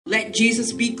Let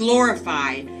Jesus be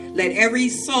glorified. Let every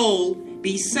soul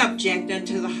be subject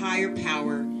unto the higher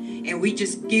power. And we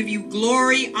just give you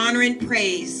glory, honor, and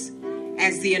praise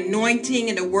as the anointing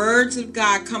and the words of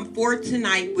God come forth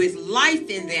tonight with life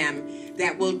in them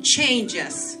that will change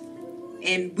us.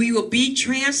 And we will be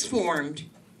transformed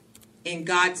in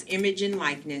God's image and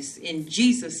likeness. In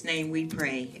Jesus' name we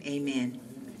pray. Amen.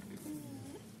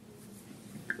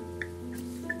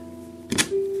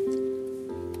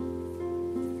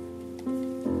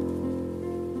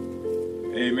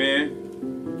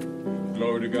 Amen.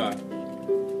 Glory to God.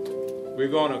 We're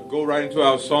going to go right into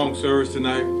our song service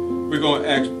tonight. We're going to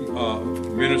ask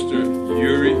Minister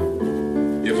Yuri,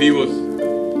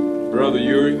 Brother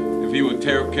Yuri, if he would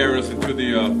carry us into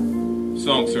the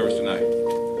song service tonight.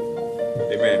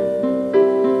 Amen.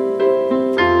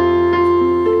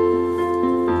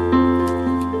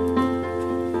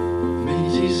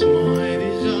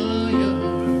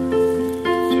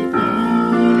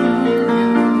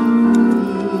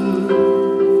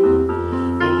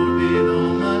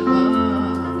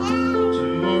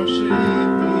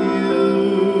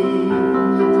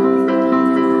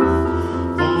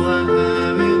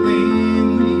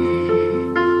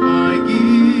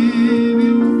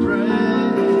 Praise.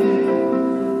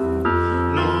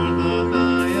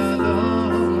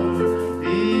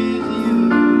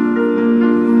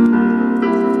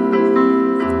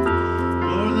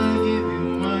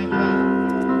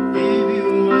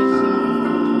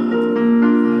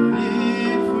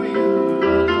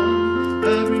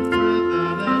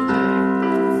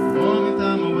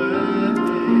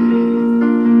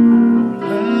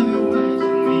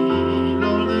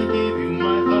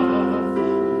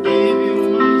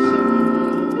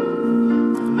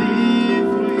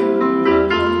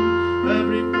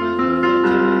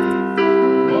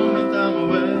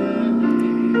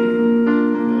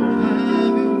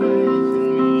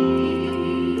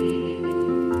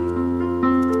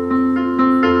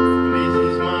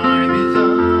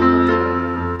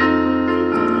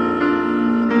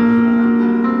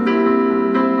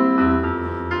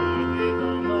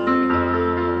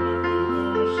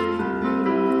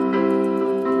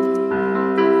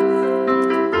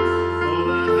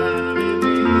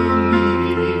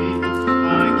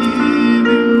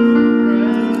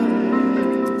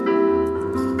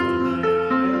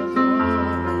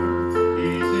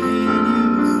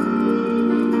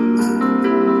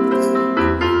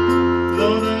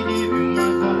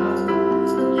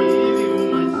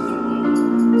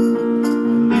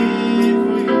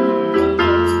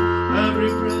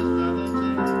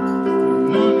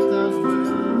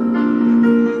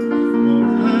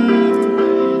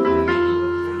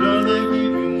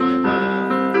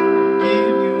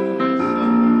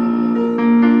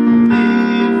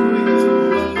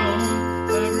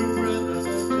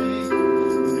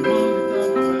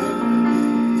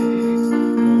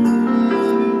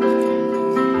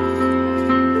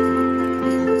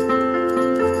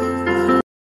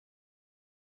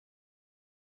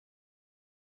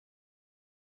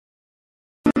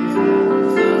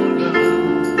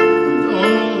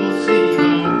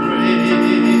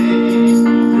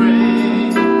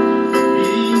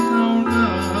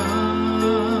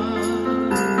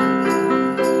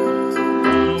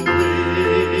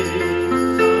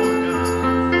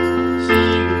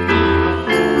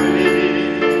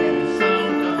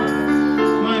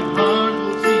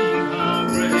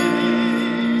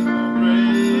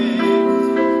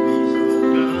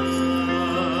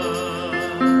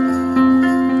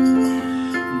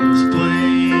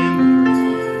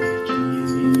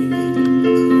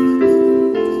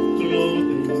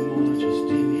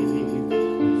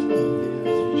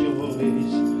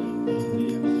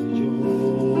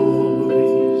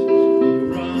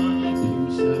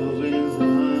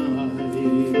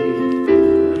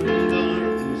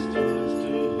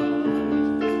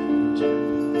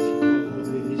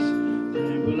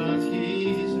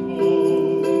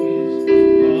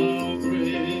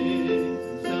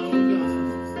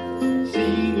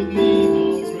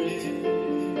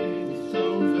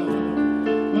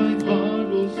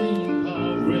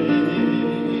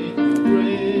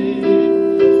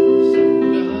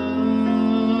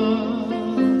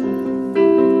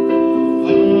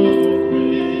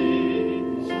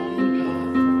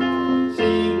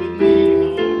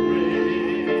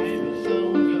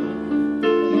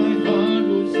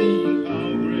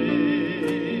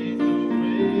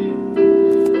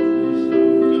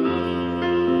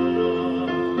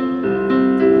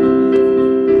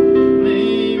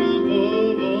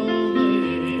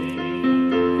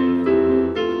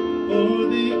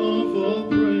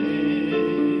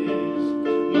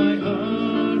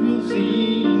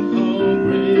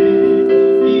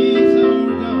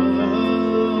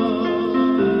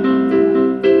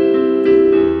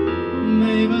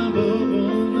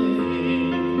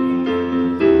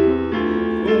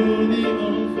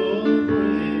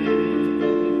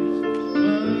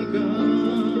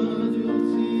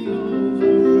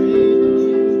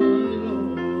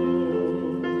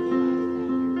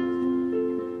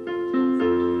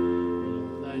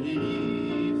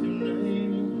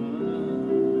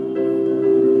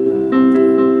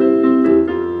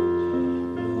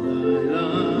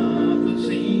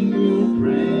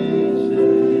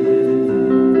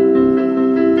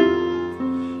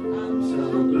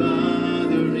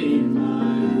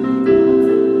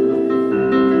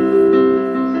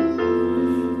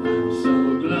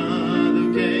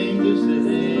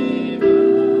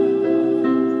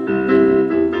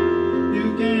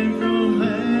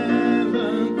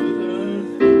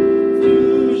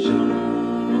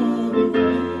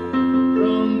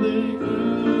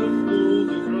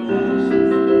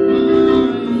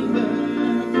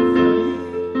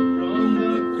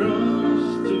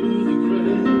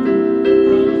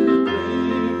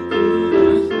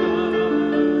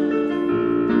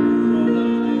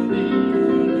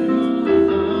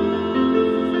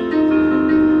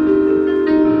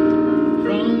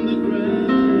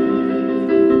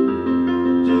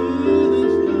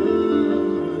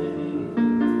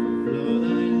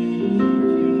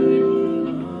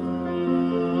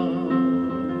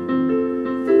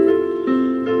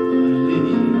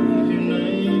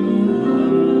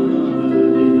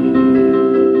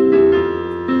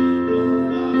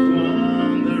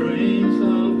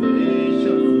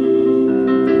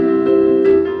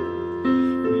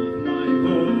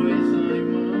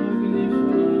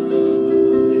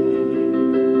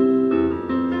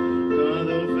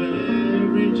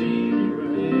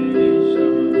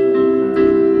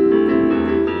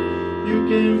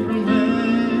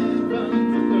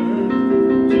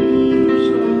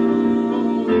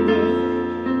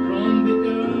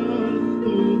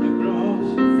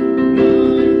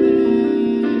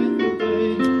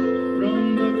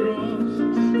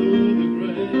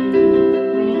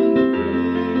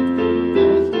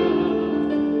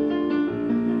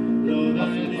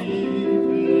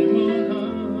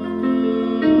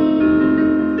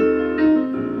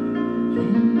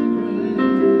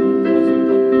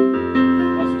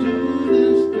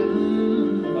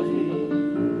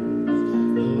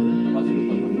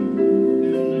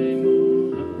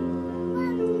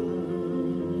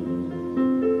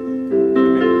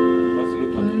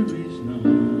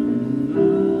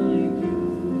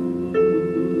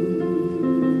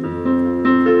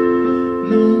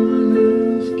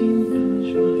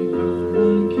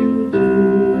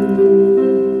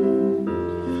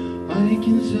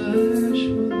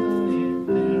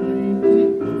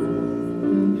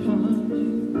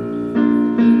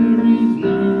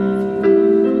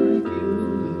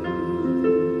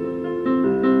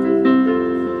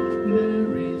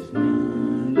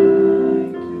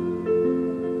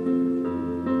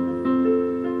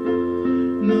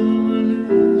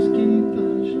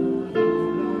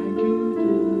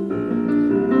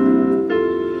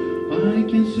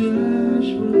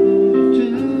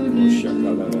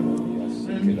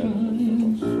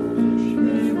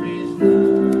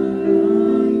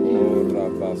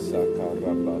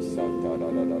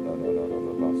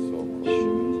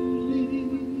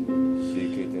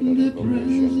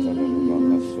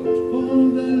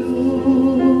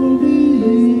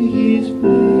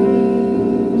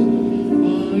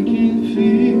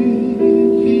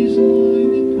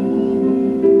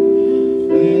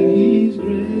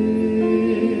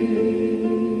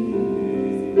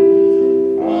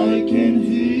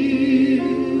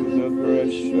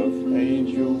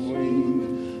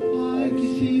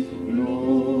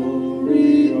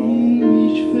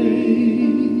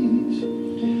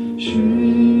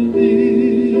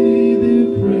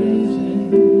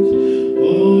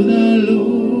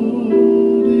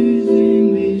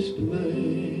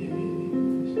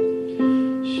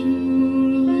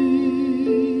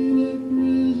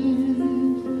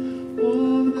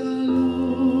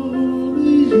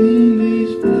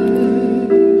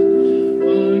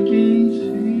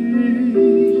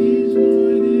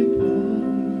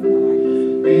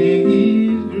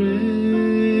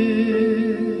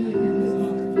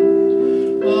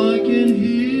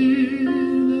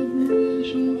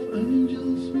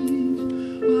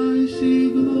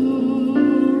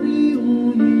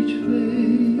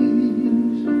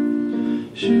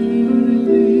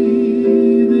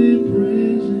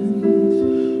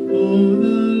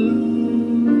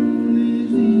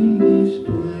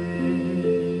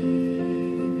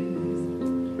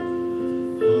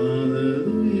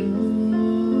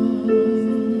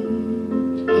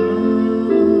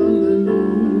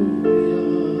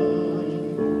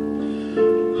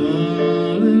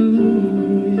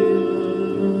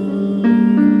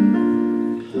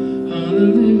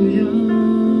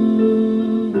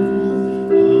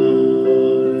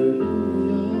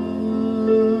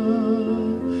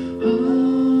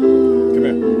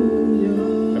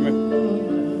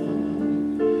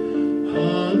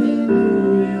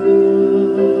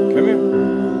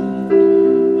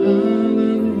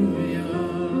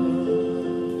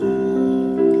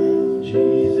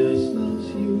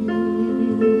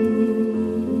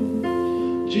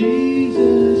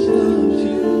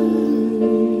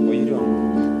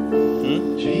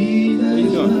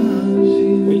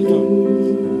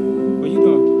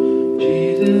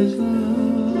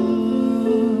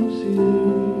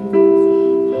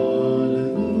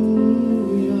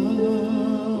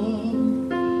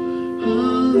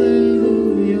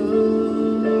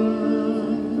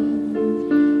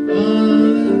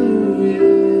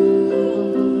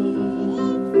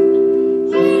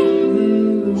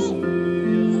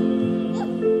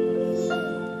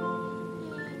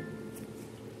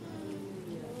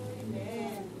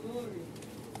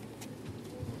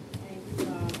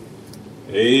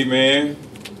 Amen.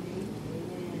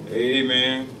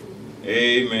 Amen.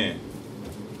 Amen.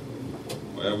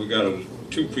 Well, we got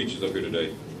two preachers up here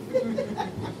today.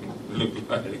 Look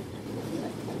like.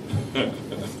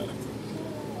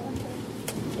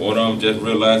 One of them just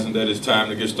realizing that it's time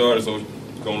to get started, so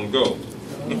it's going to go.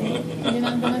 You're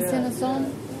not going to sing a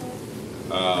song?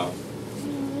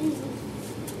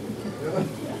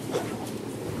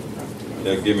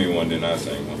 Yeah, give me one, then I'll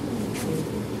sing one.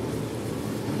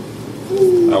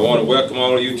 I want to welcome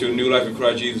all of you to New Life in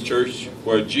Christ Jesus Church,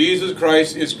 where Jesus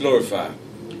Christ is glorified.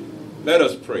 Let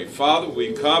us pray. Father,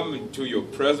 we come into your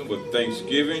presence with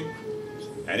thanksgiving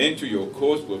and into your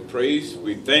courts with praise.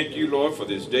 We thank you, Lord, for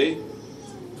this day.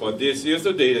 For this is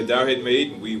the day that thou hast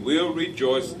made, and we will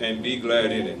rejoice and be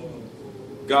glad in it.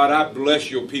 God, I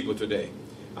bless your people today.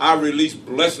 I release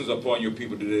blessings upon your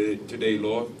people today,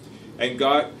 Lord. And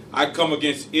God, I come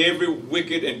against every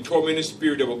wicked and tormented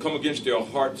spirit that will come against their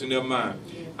hearts and their mind.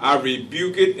 I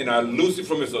rebuke it and I loose it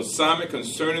from its assignment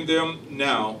concerning them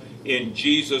now in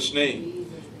Jesus'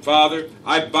 name. Father,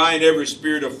 I bind every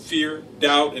spirit of fear,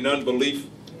 doubt, and unbelief.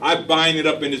 I bind it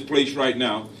up in this place right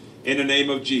now in the name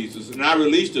of Jesus. And I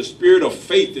release the spirit of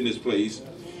faith in this place.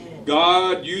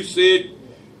 God, you said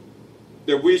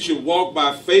that we should walk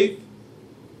by faith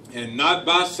and not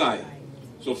by sight.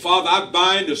 So, Father, I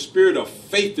bind the spirit of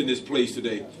faith in this place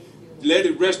today. Let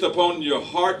it rest upon your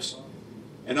hearts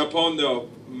and upon the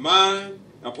mind,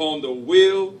 upon the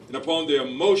will, and upon the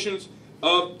emotions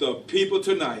of the people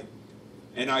tonight.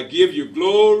 And I give you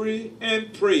glory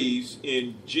and praise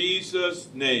in Jesus'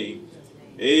 name.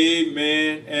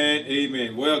 Amen and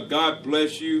amen. Well, God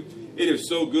bless you. It is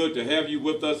so good to have you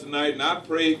with us tonight. And I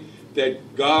pray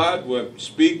that God will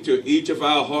speak to each of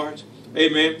our hearts.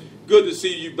 Amen. Good to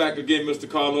see you back again, Mr.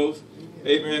 Carlos.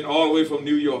 Amen. All the way from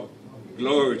New York.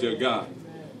 Glory to God.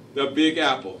 The Big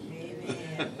Apple.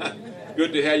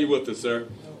 Good to have you with us, sir.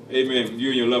 Amen. You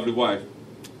and your lovely wife.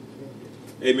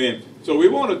 Amen. So we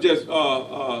want to just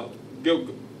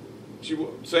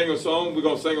sing a song. We're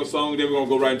going to sing a song, then we're going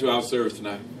to go right into our service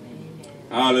tonight.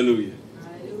 Hallelujah.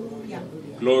 Hallelujah.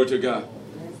 Glory to God.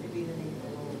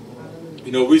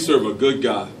 You know, we serve a good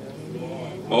God.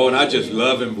 Oh, and I just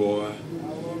love him, boy.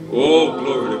 Oh,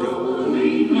 glory to God.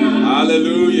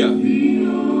 Hallelujah.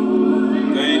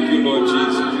 Thank you, Lord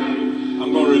Jesus.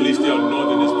 I'm going to release the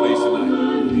anointing in this place tonight.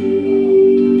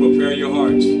 Prepare your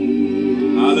hearts.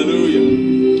 Hallelujah.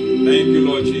 Thank you,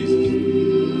 Lord Jesus.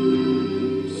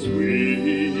 Sweet,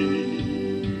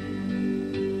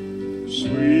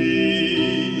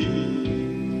 sweet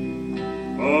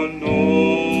anointing.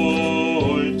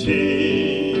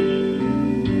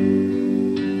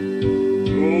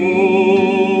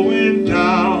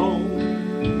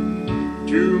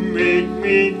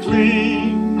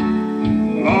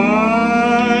 Clean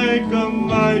like a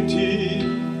mighty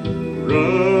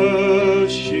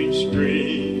rushing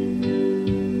stream,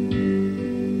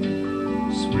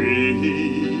 sweet,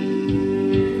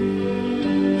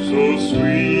 so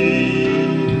sweet,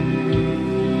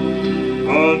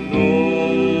 anointing,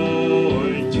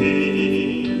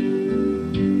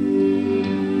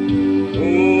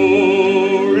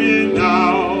 pouring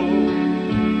out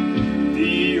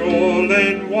the oil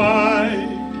and wine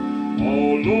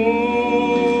all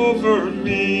over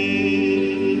me,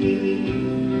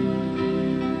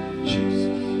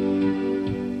 Jesus.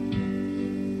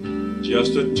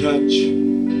 Just a touch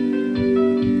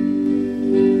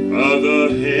of the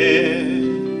hand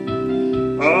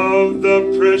of the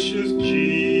precious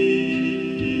Jesus,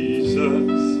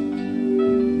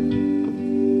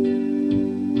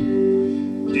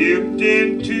 dipped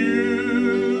into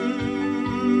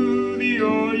the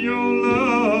oil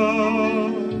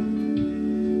of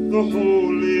the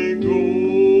Holy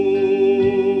Ghost.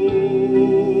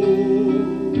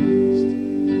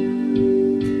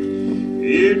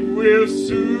 It will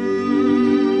soothe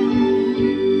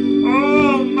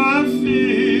all my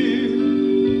fear,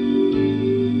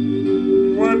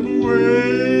 wipe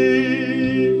away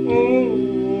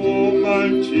all my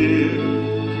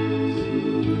tears.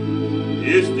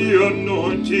 It's the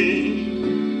anointing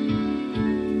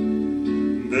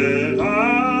that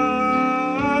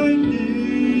I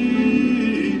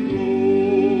need.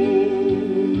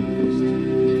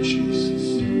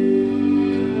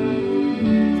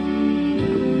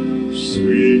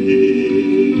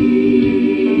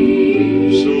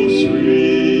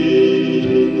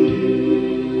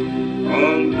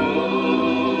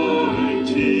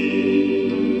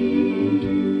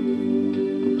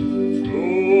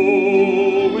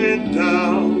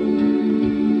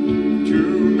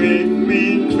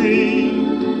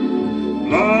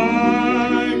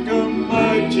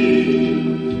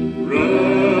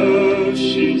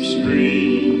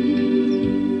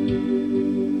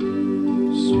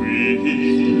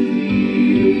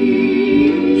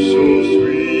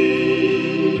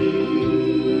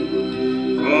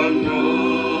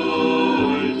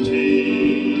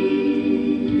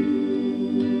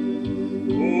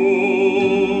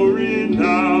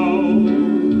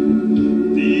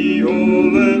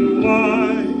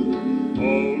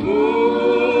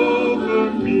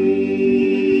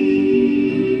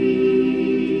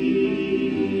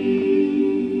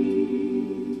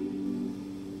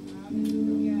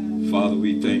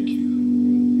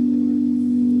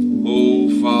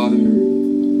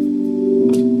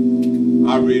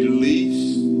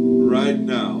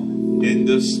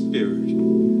 the Spirit,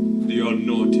 the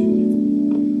anointing,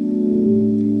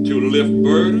 to lift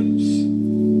burdens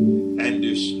and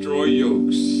destroy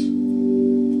yokes.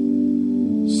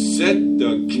 Set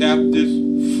the captives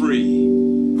free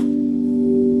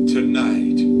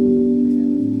tonight.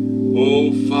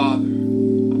 Oh, Father,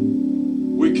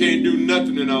 we can't do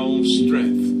nothing in our own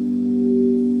strength,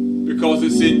 because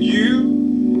it's in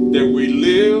you that we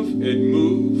live and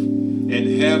move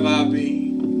and have our being.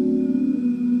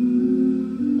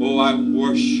 Oh, I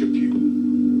worship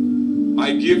you.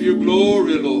 I give you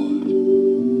glory, Lord.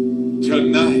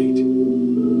 Tonight,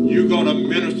 you're going to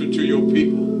minister to your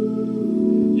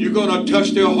people. You're going to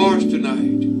touch their hearts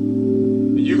tonight.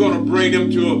 And you're going to bring them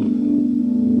to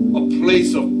a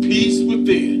place of peace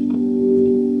within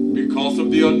because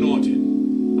of the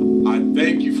anointing. I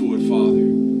thank you for it, Father.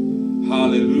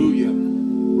 Hallelujah.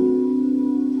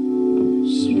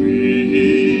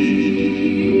 Sweet,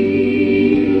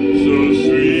 so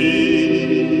sweet,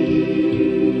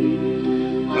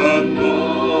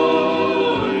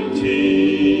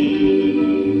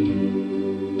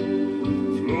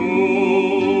 anointing,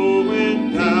 flowing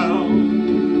down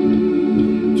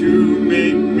to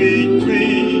make me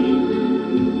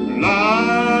clean,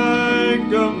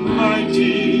 like a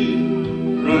mighty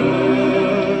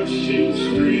rushing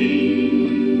stream.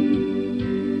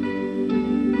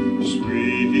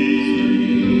 Sweet,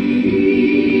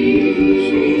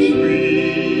 so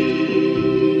sweet,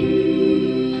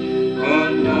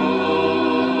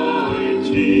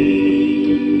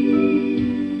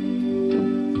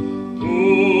 anointing,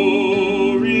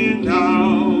 pouring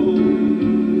out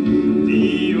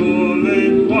the oil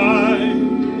and wine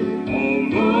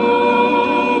all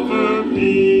over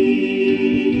me.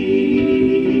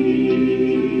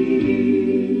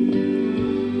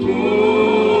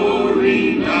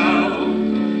 Pouring out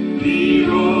the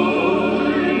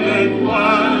oil and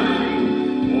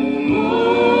wine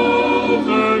all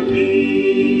over me.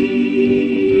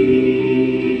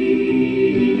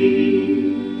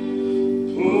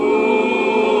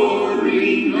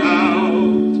 Pouring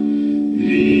out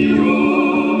the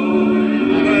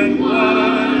oil and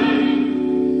wine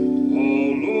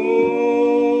all over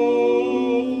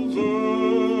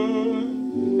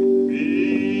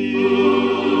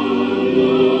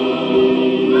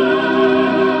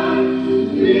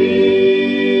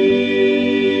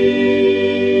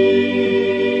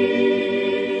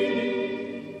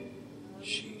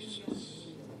Jesus.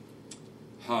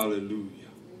 Hallelujah.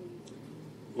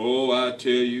 Oh, I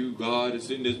tell you, God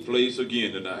is in this place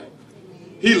again tonight.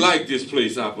 He liked this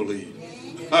place, I believe.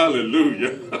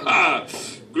 Hallelujah.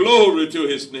 Glory to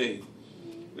his name.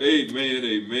 Amen,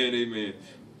 amen, amen.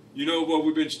 You know what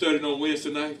we've been studying on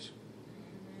Wednesday nights?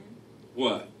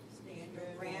 What?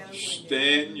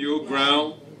 Stand your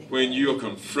ground when you're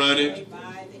confronted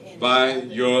by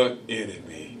your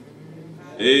enemy.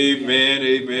 Amen,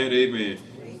 amen, amen.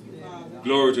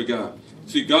 Glory to God.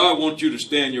 See, God wants you to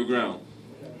stand your ground.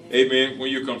 Amen. When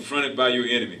you're confronted by your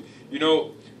enemy. You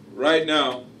know, right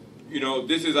now, you know,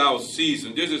 this is our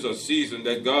season. This is a season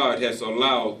that God has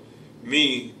allowed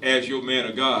me as your man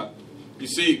of God. You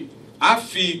see, I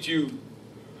feed you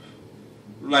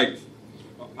like,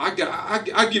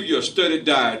 I give you a steady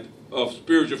diet of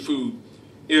spiritual food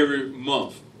every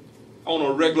month on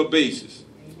a regular basis.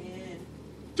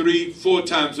 3-4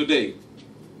 times a day.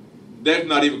 That's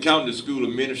not even counting the school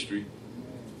of ministry.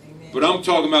 But I'm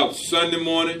talking about Sunday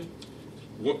morning,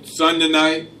 Sunday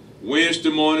night, Wednesday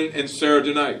morning, and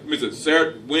Saturday night.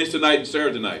 Wednesday night and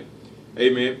Saturday night.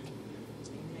 Amen.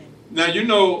 Now, you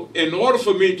know, in order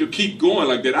for me to keep going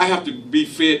like that, I have to be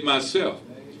fed myself.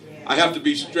 I have to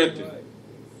be strengthened.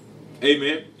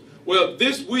 Amen. Well,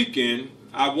 this weekend,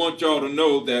 I want y'all to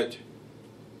know that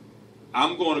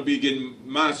I'm going to be getting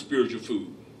my spiritual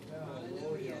food.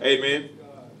 Amen.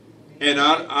 And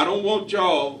I don't want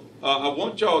y'all, I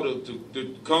want y'all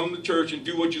to come to church and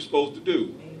do what you're supposed to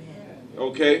do.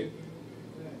 Okay?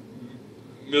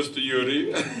 Mr.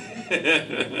 Yuri.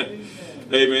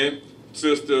 Amen.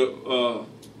 Sister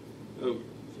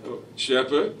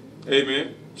Shepherd.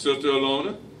 Amen. Sister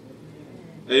Alona.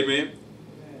 Amen.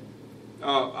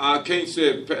 I can't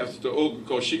say Pastor Oak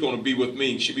because she's going to be with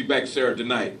me. She'll be back Saturday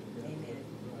night.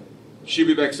 She'll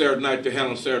be back Saturday night to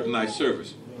handle Saturday night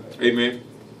service. Amen.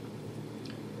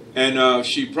 And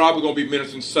she probably going to be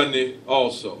ministering Sunday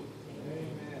also.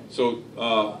 So,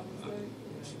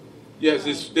 yes,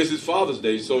 this is Father's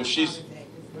Day. So she's,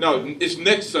 no, it's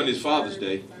next Sunday's Father's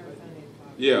Day.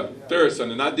 Yeah, third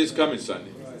Sunday, not this coming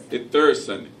Sunday. It's third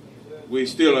Sunday. We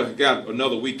still got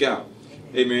another week out.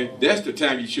 Amen. That's the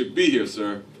time you should be here,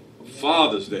 sir.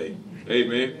 Father's Day.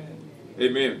 Amen.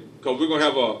 Amen. because we're gonna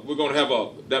have a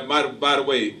that might, by the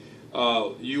way,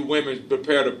 you women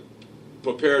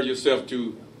prepare yourself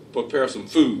to prepare some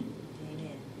food,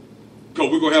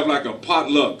 because we're gonna have like a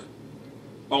potluck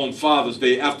on Father's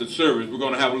Day after service. We're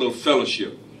gonna have a little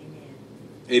fellowship,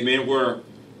 amen, where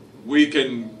we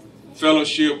can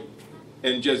fellowship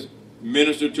and just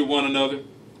minister to one another,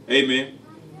 amen.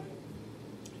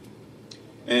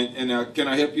 And can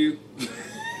I help you?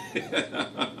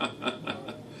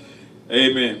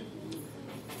 Amen.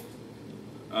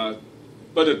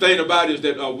 But the thing about it is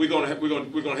that we're gonna have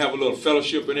a little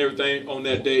fellowship and everything on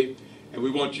that day, and we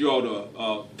want you all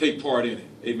to take part in it.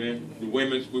 Amen. The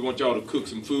women, we want y'all to cook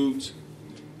some foods.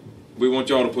 We want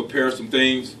y'all to prepare some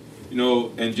things, you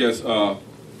know, and just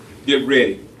get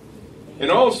ready.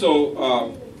 And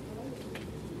also,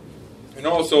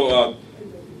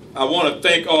 I want to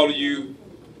thank all of you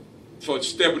for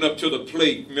stepping up to the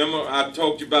plate. Remember, I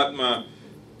talked to you about my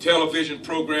television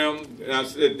program, and I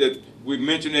said that we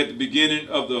mentioned at the beginning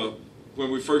of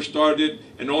when we first started it,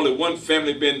 and only one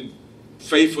family been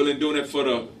faithful in doing it for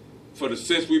the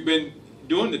since we've been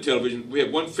doing the television. We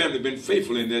have one family been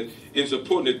faithful in that, in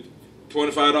supporting it,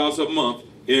 $25 a month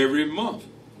every month.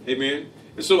 Amen.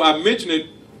 And so I mentioned it,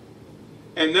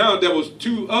 and now there was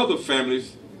two other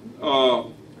families,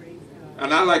 and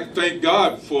I like to thank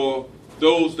God for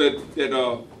those that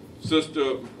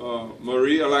Sister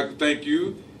Marie, I'd like to thank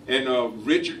you, and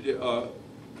Richard, I'd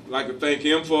like to thank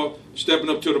him for stepping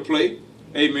up to the plate.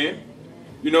 Amen.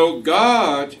 You know,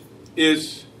 God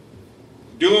is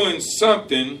doing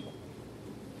something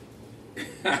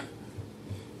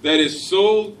that is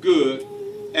so good,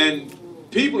 and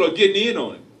people are getting in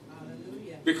on it.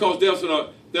 Because there's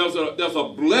a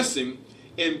blessing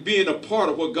in being a part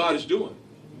of what God is doing.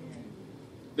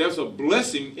 There's a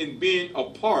blessing in being a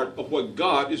part of what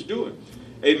God is doing.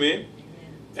 Amen.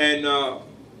 And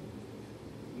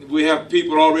we have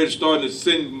people already starting to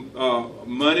send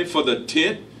money for the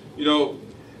tent, you know.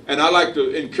 And I like to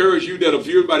encourage you that are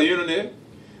viewed by the internet,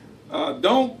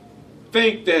 don't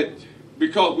think that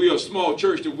because we are a small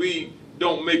church that we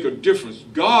don't make a difference.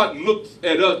 God looks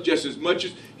at us just as much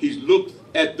as He's looked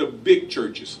at the big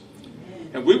churches.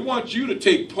 And we want you to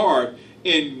take part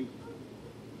in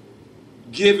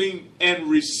giving and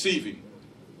receiving.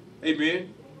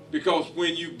 Amen. Because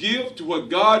when you give to what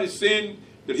God is saying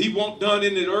that He wants done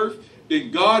in the earth, then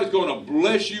God is going to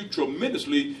bless you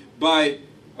tremendously by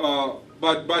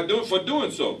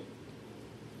doing so.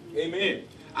 Amen.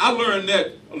 I learned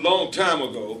that a long time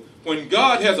ago. When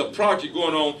God has a project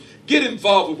going on, get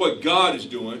involved with what God is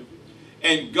doing,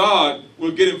 and God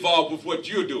will get involved with what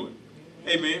you're doing.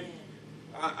 Amen.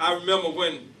 I remember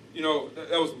when, you know,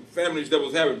 there was families that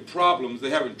was having problems, they're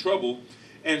having trouble,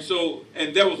 and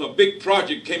there was a big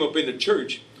project came up in the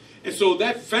church, and so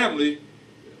that family,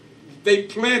 they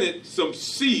planted some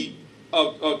seed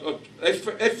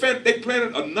they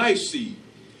planted a nice seed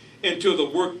into the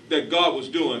work that God was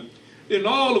doing. Then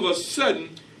all of a sudden,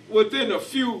 within a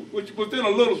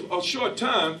short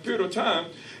period of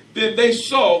time, then they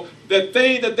saw the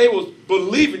thing that they was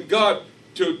believing God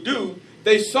to do.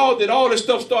 They saw that all this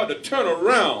stuff started to turn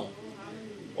around.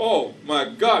 Oh my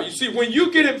God. You see, when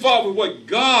you get involved with what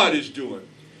God is doing,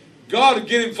 God will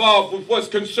get involved with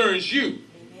what concerns you.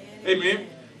 Amen.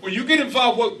 When you get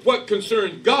involved with what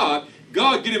concerns God,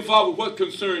 God get involved with what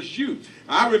concerns you.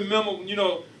 I remember, you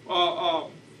know,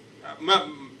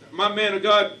 my man of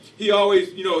God, he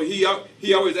always, you know, he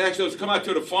always asked us to come out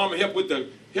to the farm and help with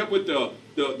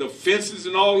the fences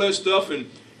and all that stuff, and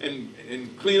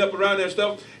clean up around that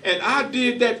stuff. And I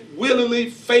did that willingly,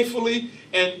 faithfully,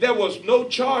 and there was no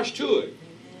charge to it.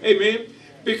 Amen.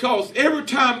 Because every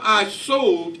time I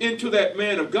sold into that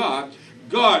man of God,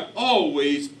 God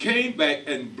always came back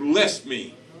and blessed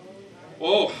me.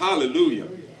 Oh, hallelujah.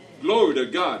 Glory to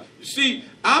God. You see,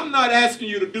 I'm not asking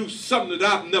you to do something that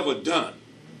I've never done.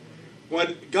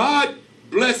 When God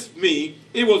blessed me,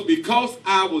 it was because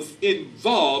I was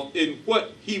involved in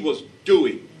what He was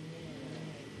doing.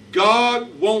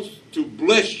 God wants to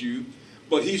bless you,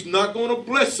 but He's not going to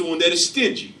bless someone that is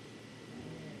stingy.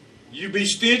 You be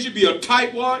stingy, be a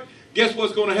tightwad, guess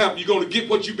what's going to happen? You're going to get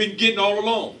what you've been getting all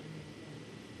along.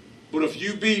 But if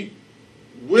you be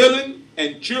willing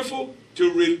and cheerful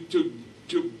to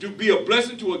be a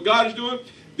blessing to what God is doing,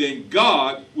 then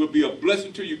God will be a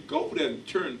blessing to you. Go over there and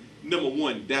turn number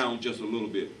 1 down just a little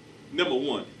bit. Number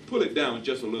 1, pull it down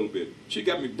just a little bit. She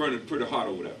got me burning pretty hot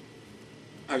over there.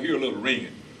 I hear a little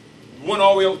ringing. One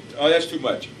all the way over. Oh, that's too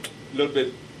much. A little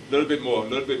bit more.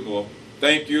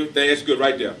 Thank you. That's good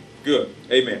right there. Good.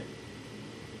 Amen.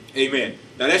 Amen.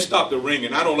 Now that stopped the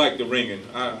ringing. I don't like the ringing.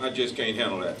 I just can't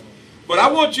handle that. But I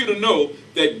want you to know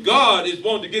that God is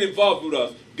wanting to get involved with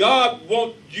us. God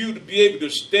wants you to be able to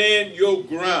stand your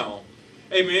ground.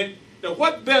 Amen. Now,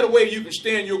 what better way you can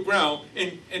stand your ground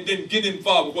and then get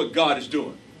involved with what God is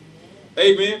doing?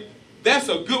 Amen. That's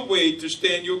a good way to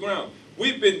stand your ground.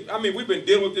 We've been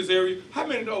dealing with this area. How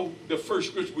many know the first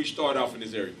scripture we start off in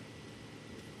this area?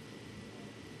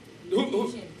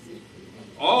 Who?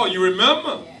 Oh, you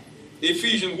remember?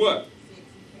 Ephesians what?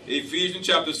 Ephesians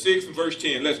chapter 6 and verse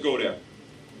 10. Let's go there.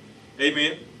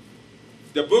 Amen.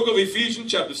 The book of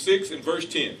Ephesians chapter 6 and verse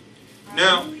 10.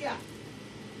 Now,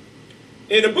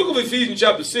 in the book of Ephesians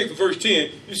chapter 6 and verse 10,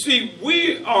 you see,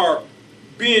 we are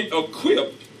being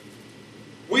equipped.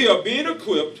 We are being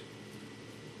equipped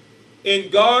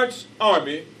in God's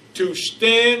army to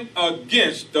stand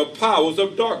against the powers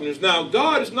of darkness. Now,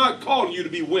 God is not calling you to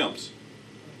be wimps.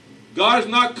 God is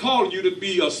not calling you to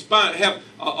be have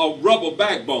a rubber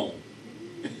backbone.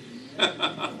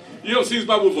 You ever see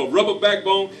somebody with a rubber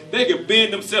backbone? They can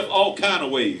bend themselves all kind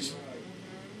of ways.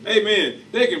 Amen.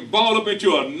 They can ball up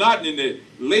into a knot and they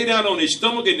lay down on their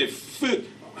stomach and their foot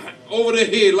over their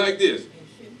head like this.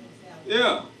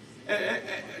 Yeah.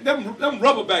 Them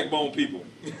rubber backbone people.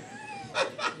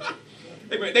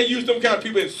 Amen. They use them kind of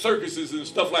people in circuses and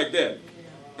stuff like that.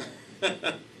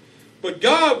 But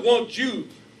God wants you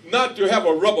not to have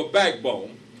a rubber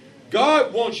backbone.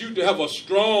 God wants you to have a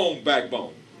strong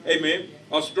backbone. Amen.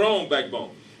 A strong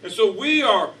backbone. And so we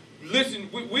are listening.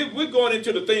 We're going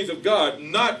into the things of God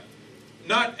not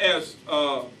as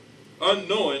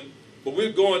unknowing, but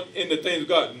we're going into the things of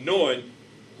God knowing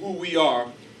who we are,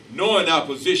 knowing our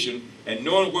position, and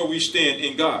knowing where we stand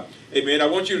in God. Amen. I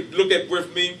want you to look at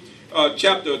with me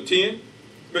chapter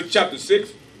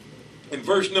 6 and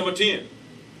verse number 10.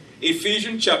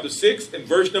 Ephesians chapter 6 and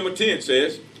verse number 10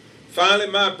 says,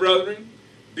 "Finally, my brethren,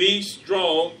 be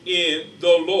strong in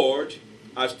the Lord."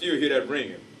 I still hear that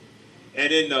ringing.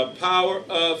 "And in the power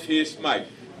of his might."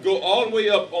 Go all the way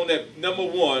up on that number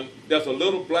 1. There's a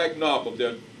little black knob up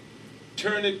there.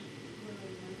 Turn it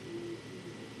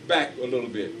back a little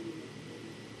bit.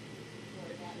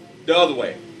 The other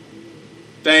way.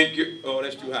 Thank you. Oh,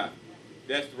 that's too high.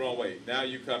 That's the wrong way. Now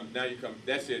you come.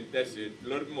 That's it. A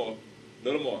little more. A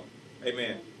little more.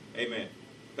 Amen. Amen.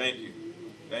 Thank you.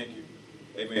 Thank you.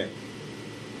 Amen.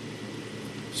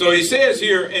 So he says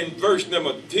here in verse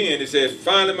number 10, it says,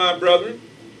 "Finally, my brethren,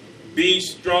 be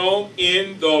strong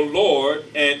in the Lord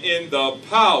and in the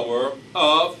power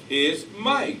of his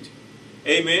might."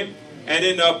 Amen. And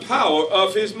in the power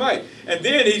of his might. And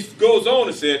then he goes on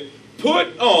and said,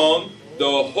 "Put on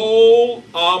the whole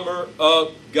armor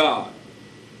of God."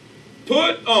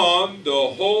 Put on the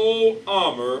whole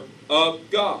armor of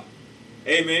God.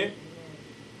 Amen.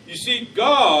 You see,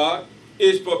 God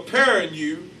is preparing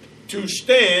you to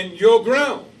stand your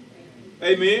ground.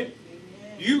 Amen.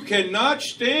 You cannot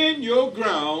stand your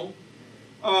ground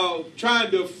trying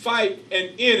to fight an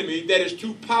enemy that is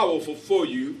too powerful for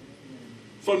you.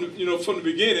 From the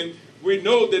beginning, we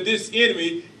know that this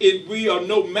enemy, we are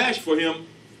no match for him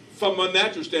from a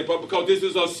natural standpoint, because this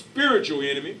is a spiritual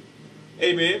enemy.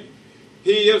 Amen.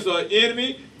 He is an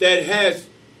enemy that has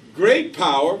great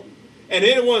power, and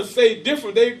anyone say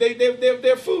different,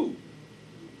 they're fool.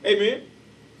 Amen.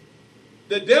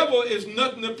 The devil is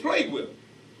nothing to play with.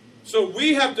 So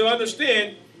we have to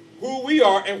understand who we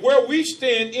are and where we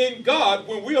stand in God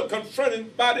when we are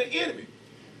confronted by the enemy,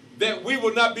 that we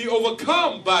will not be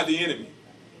overcome by the enemy.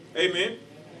 Amen.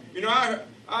 You know,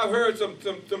 I've heard some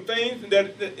things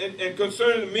and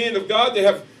concerning the men of God, they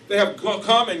have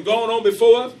come and gone on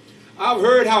before us. I've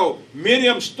heard how many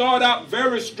of them start out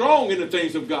very strong in the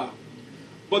things of God,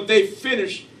 but their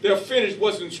finish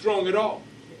wasn't strong at all.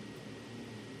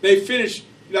 They finished,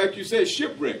 like you said,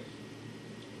 shipwrecked.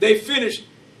 They finished,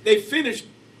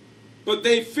 but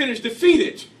they finished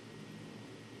defeated.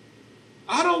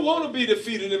 I don't want to be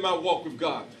defeated in my walk with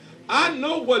God. I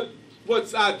know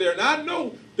what's out there, and I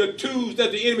know the tools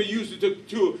that the enemy uses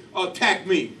to attack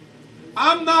me.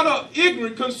 I'm not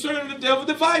ignorant concerning the devil's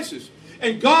devices.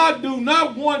 And God do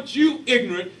not want you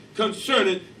ignorant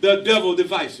concerning the devil's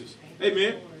devices.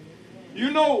 Amen. You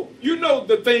know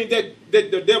the thing that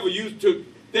the devil used to,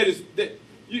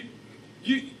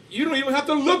 you don't even have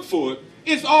to look for it.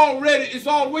 It's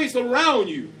always around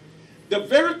you. The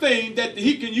very thing that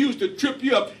he can use to trip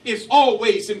you up is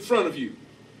always in front of you,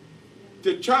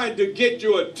 to try to get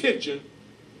your attention,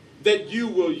 that you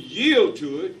will yield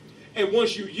to it. And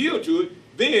once you yield to it,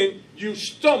 then you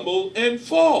stumble and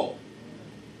fall.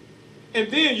 And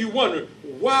then you wonder,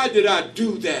 why did I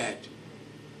do that?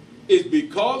 It's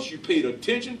because you paid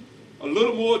attention, a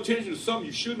little more attention to something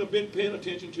you shouldn't have been paying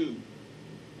attention to.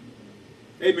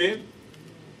 Amen.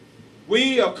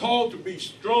 We are called to be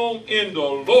strong in the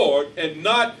Lord and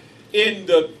not in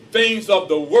the things of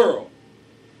the world.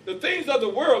 The things of the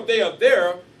world, they are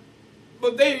there,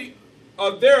 but they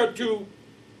are there to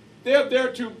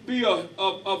be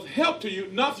of help to you,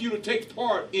 not for you to take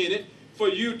part in it, for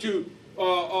you to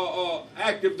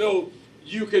act as though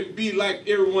you can be like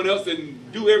everyone else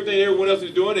and do everything everyone else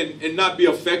is doing and not be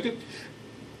affected.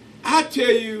 I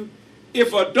tell you,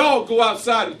 if a dog go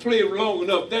outside and play long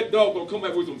enough, that dog gonna come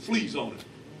back with some fleas on it.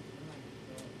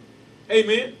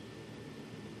 Amen.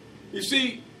 You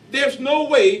see, there's no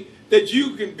way that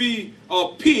you can be a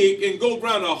pig and go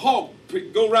around the hog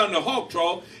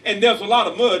trough, and there's a lot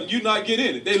of mud and you not get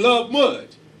in it. They love mud.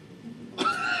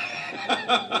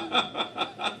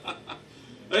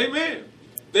 Amen.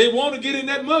 They want to get in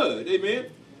that mud. Amen.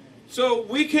 So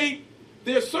we can't,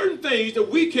 there's certain things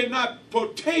that we cannot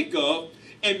partake of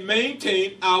and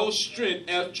maintain our strength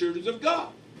as children of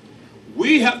God.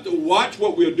 We have to watch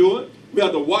what we're doing. We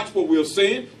have to watch what we're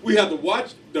saying. We have to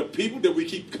watch the people that we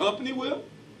keep company with.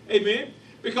 Amen.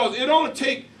 Because it only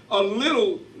takes a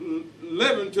little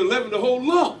leaven to leaven the whole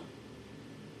lump.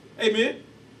 Amen.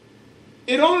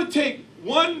 It only takes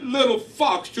one little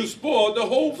fox to spoil the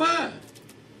whole vine.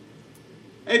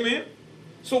 Amen.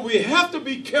 So we have to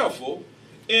be careful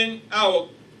in our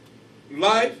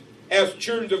life as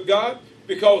children of God,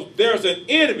 because there's an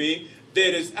enemy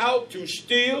that is out to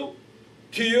steal,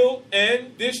 kill,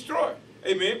 and destroy.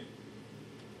 Amen.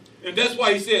 And that's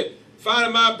why he said,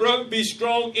 finally, my brother, be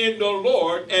strong in the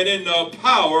Lord and in the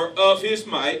power of his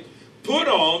might. Put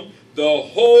on the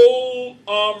whole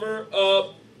armor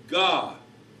of God.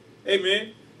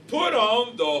 Amen. Put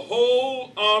on the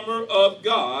whole armor of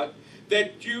God,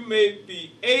 that you may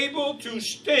be able to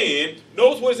stand.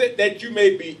 Notice what it said, that you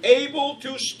may be able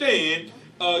to stand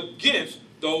against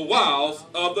the wiles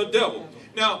of the devil.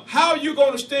 Now, how are you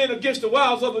going to stand against the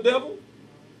wiles of the devil?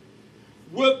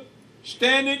 With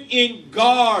standing in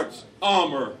God's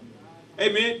armor.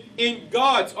 Amen. In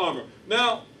God's armor.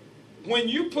 Now, when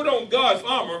you put on God's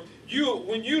armor,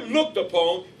 when you looked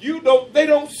upon, they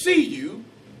don't see you,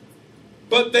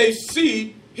 but they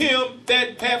see him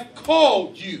that hath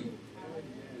called you.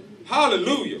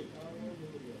 Hallelujah.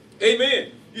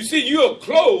 Amen. You see, you are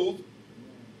clothed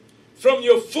from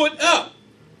your foot up.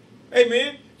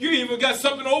 Amen. You even got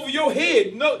something over your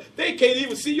head. No, they can't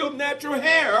even see your natural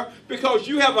hair because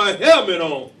you have a helmet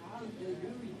on.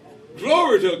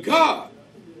 Glory to God.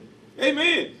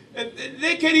 Amen. And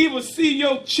they can't even see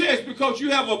your chest because you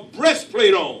have a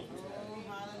breastplate on.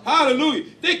 Hallelujah.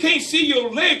 They can't see your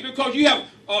legs because you have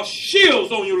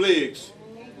shields on your legs.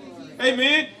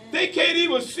 Amen. They can't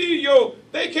even see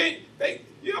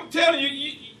I'm telling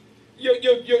you,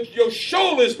 your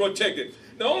shoulder is protected.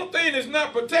 The only thing that's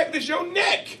not protected is your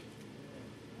neck.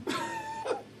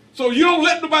 So you don't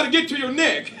let nobody get to your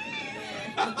neck.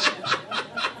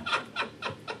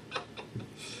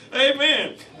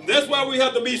 Amen. That's why we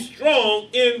have to be strong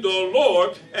in the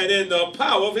Lord and in the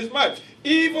power of his might.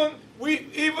 Even when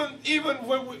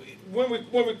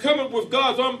we come up with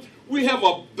God's arm, we have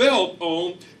a belt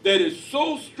on that is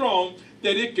so strong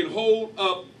that it can hold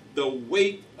up the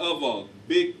weight of a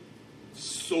big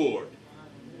sword.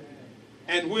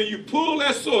 And when you pull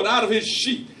that sword out of his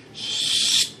sheath,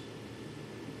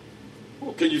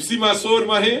 oh, can you see my sword in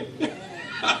my hand?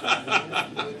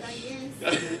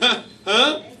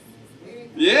 Huh?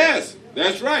 Yes,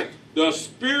 that's right. The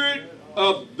Spirit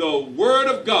of the Word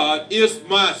of God is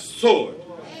my sword.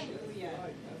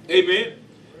 Amen.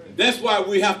 That's why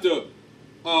we have to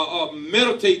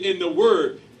meditate in the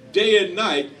Word day and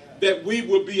night, that we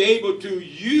will be able to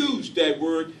use that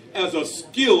Word as a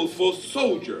skillful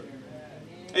soldier.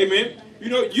 Amen. You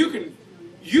know, you can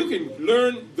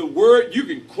learn the Word, you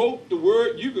can quote the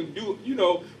Word, you can do,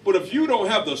 but if you don't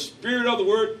have the Spirit of the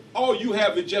Word, all you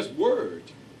have is just Word.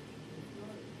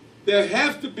 There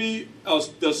has to be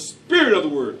the Spirit of the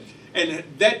Word. And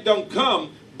that don't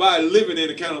come by living in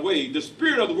a kind of way. The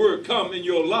Spirit of the Word come in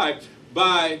your life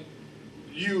by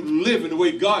you living the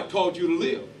way God called you to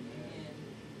live.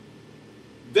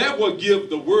 That will give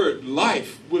the Word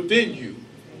life within you.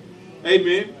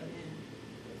 Amen.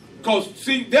 Because,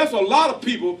 see, there's a lot of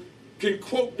people can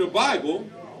quote the Bible.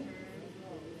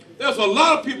 There's a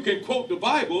lot of people can quote the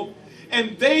Bible,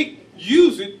 and they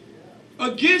use it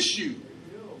against you.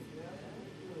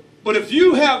 But if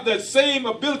you have that same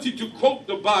ability to quote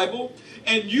the Bible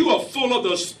and you are full of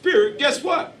the Spirit, guess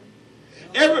what?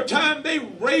 Every time they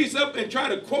raise up and try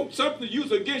to quote something to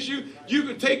use against you, you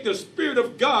can take the Spirit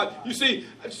of God. You see,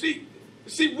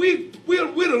 we're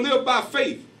to live by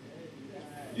faith.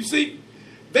 You see,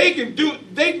 They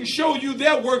can show you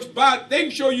their works they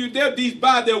can show you their deeds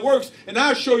by their works, and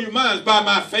I'll show you mine by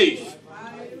my faith.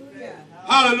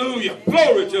 Hallelujah.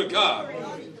 Glory to God.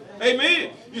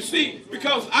 Amen. You see,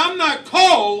 because I'm not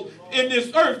called in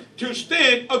this earth to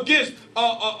stand against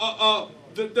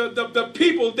the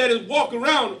people that is walking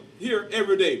around here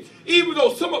every day. Even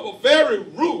though some of them are very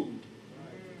rude.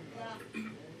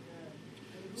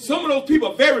 Some of those people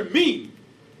are very mean.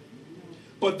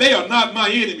 But they are not my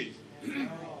enemies.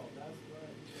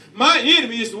 My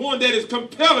enemy is the one that is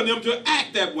compelling them to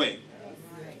act that way.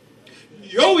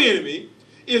 Your enemy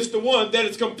is the one that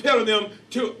is compelling them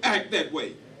to act that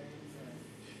way.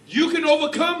 You can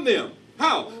overcome them.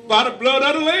 How? By the blood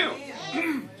of the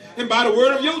Lamb. And by the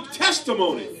word of your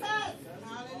testimony.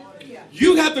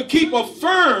 You have to keep a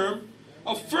firm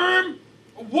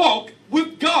walk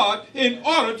with God in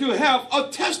order to have a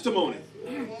testimony.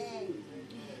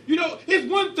 You know, it's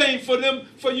one thing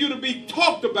for you to be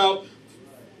talked about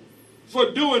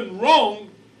for doing wrong.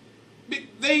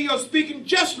 They are speaking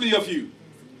justly of you.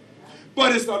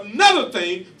 But it's another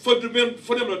thing for them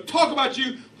to talk about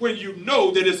you when you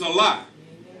know that it's a lie.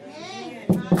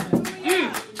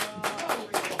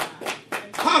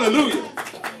 Hallelujah.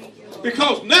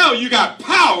 Because now you got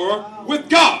power with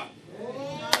God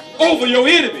over your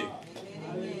enemy.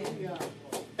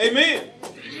 Amen.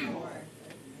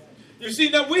 You see,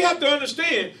 now we have to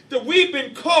understand that we've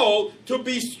been called to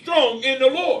be strong in the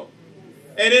Lord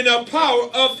and in the power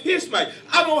of his might.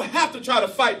 I don't have to try to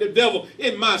fight the devil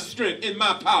in my strength, in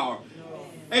my power.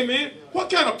 Amen. What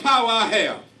kind of power I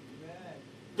have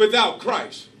without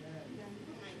Christ?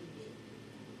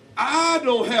 I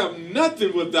don't have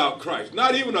nothing without Christ,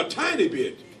 not even a tiny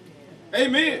bit.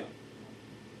 Amen.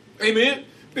 Amen.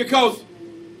 Because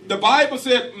the Bible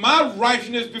said, my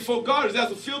righteousness before God is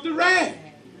as a filthy rag.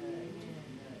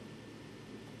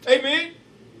 Amen.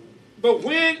 But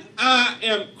when I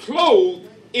am clothed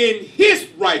in his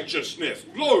righteousness,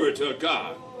 glory to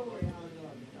God.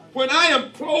 When I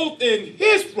am clothed in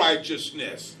his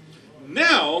righteousness,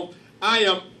 now I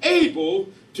am able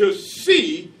to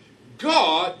see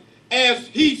God as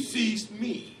he sees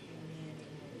me.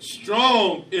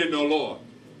 Strong in the Lord.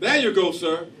 There you go,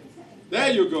 sir.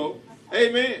 There you go.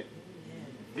 Amen.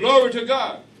 Glory to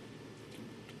God.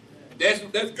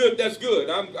 That's good. That's good.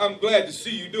 I'm glad to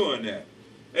see you doing that.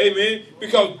 Amen.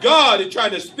 Because God is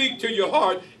trying to speak to your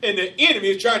heart, and the enemy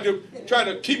is trying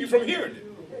to keep you from hearing it.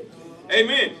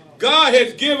 Amen. God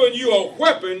has given you a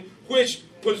weapon which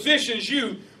positions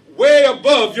you way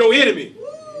above your enemy.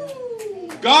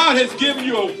 God has given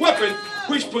you a weapon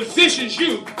which positions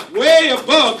you way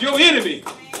above your enemy.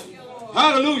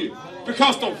 Hallelujah.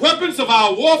 Because the weapons of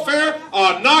our warfare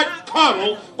are not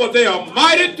carnal, but they are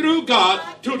mighty through God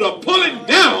to the pulling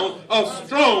down of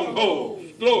strongholds.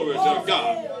 Glory to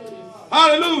God.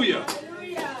 Hallelujah.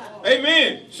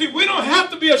 Amen. See, we don't have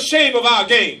to be ashamed of our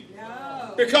game.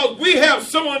 Because we have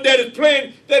someone that is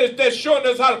playing, that's showing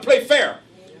us how to play fair.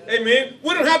 Amen.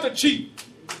 We don't have to cheat.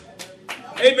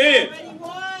 Amen.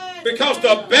 Because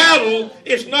the battle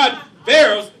is not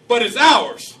theirs, but it's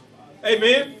ours.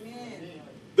 Amen.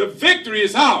 The victory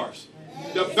is ours.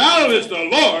 The battle is the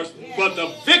Lord's, but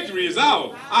the victory is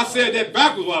ours. I said that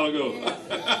backwards a while ago.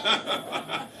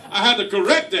 I had to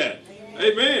correct that.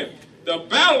 Amen. The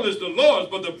battle is the Lord's,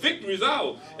 but the victory is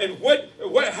ours. And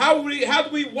how do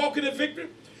we walk in the victory?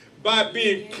 By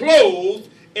being clothed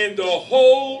in the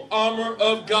whole armor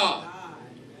of God.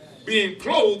 Being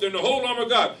clothed in the whole armor of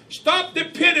God. Stop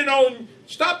depending on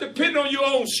your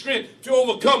own strength to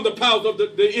overcome the powers of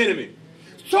the enemy.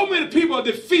 So many people are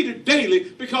defeated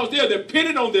daily because they're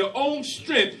dependent on their own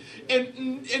strength,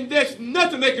 and there's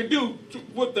nothing they can do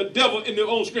with the devil in their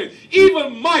own strength.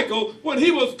 Even Michael, when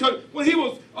he was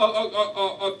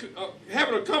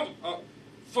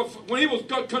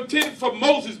contending for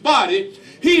Moses' body,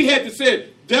 he had to say,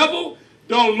 "Devil,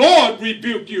 the Lord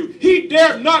rebuke you." He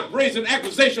dared not raise an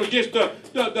accusation against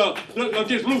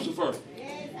against Lucifer.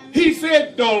 He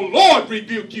said, "The Lord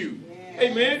rebuke you."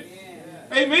 Amen.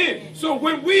 Amen. So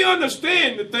when we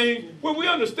understand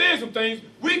some things,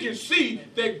 we can see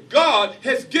that God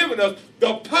has given us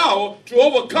the power to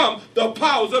overcome the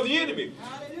powers of the enemy.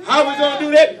 How are we going to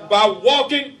do that? By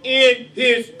walking in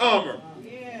his armor.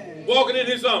 Walking in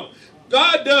his armor.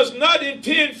 God does not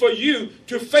intend for you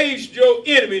to face your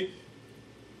enemy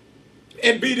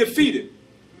and be defeated.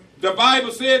 The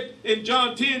Bible said in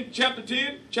John 10, chapter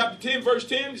 10, verse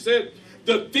 10, it said,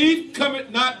 "The thief cometh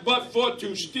not but for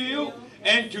to steal,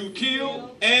 and to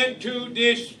kill, and to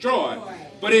destroy."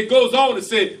 But it goes on to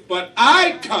say, "But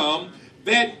I come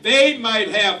that they might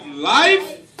have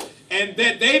life, and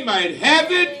that they might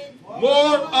have it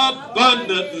more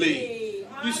abundantly."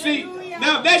 You see,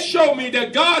 now that showed me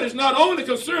that God is not only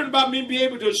concerned about me being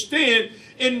able to stand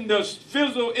in the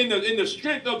physical, in the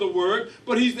strength of the word,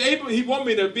 but He wants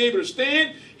me to be able to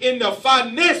stand in the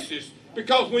finances.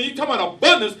 Because when you talk about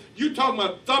abundance, you're talking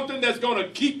about something that's going to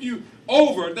keep you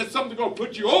over. That's something that's going to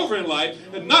put you over in life,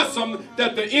 and not something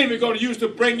that the enemy is going to use to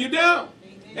bring you down.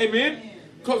 Amen.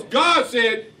 Because God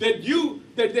said that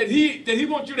He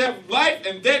wants you to have life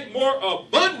and that more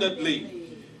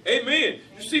abundantly. Amen.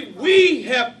 You see, we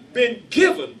have been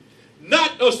given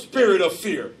not a spirit of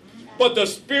fear, but the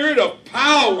spirit of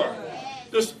power,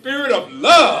 the spirit of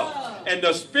love, and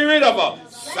the spirit of a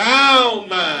sound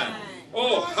mind.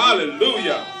 Oh,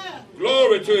 hallelujah.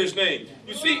 Glory to His name.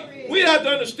 You see, we have to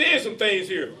understand some things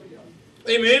here.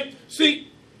 Amen. See,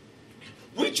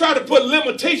 we try to put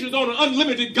limitations on an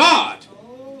unlimited God.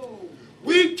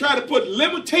 We try to put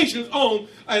limitations on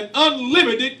an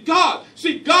unlimited God.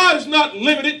 See, God is not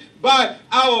limited by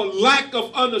our lack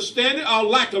of understanding, our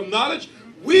lack of knowledge.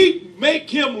 We make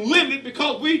Him limited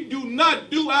because we do not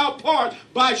do our part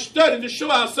by studying to show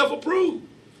ourselves approved.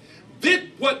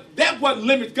 That's what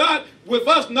limits God, with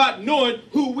us not knowing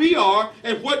who we are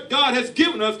and what God has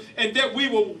given us, and that we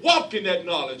will walk in that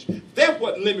knowledge. That's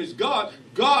what limits God.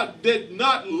 God did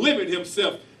not limit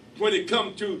Himself when it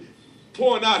comes to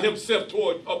pouring out Himself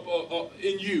toward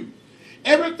in you.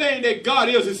 Everything that God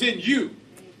is in you.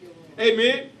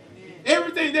 Amen.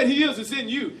 Everything that He is in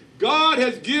you. God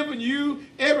has given you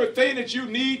everything that you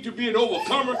need to be an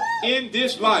overcomer in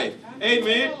this life.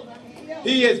 Amen.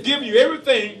 He has given you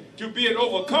everything to be an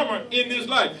overcomer in this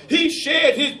life. He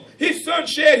shed His Son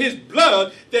shed His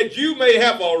blood that you may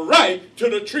have a right to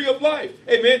the tree of life.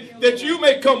 Amen. That you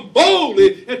may come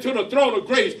boldly into the throne of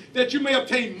grace. That you may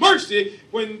obtain mercy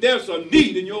when there's a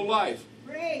need in your life.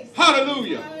 Praise.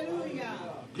 Hallelujah. Hallelujah.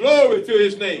 Glory to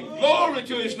His name. Glory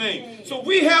to His name. So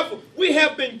we have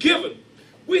been given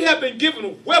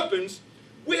weapons.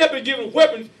 We have been given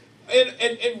weapons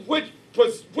in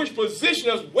which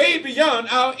position us way beyond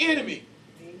our enemy.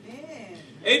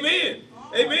 Amen.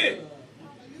 Amen.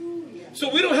 So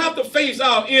we don't have to face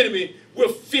our enemy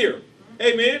with fear.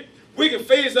 Amen. We can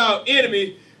face our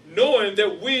enemy knowing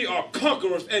that we are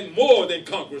conquerors and more than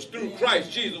conquerors through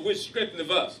Christ Jesus, which strengtheneth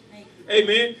us.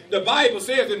 Amen. The Bible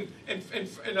says in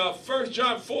 1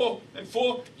 John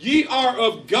 4:4, ye are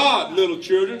of God, little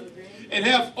children, and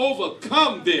have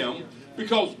overcome them,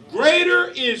 because greater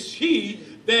is He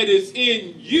that is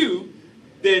in you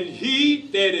than he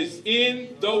that is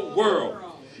in the world.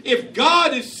 If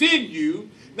God is in you,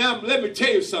 now let me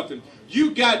tell you something.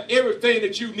 You got everything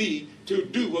that you need to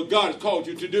do what God has called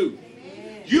you to do.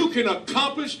 Amen. You can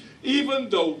accomplish even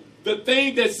though the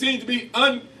thing that seems to be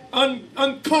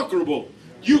unconquerable.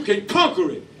 You can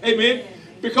conquer it. Amen.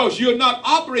 Because you're not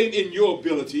operating in your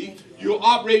ability. You're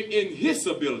operating in His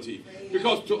ability.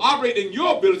 Because to operate in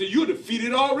your ability, you're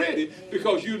defeated already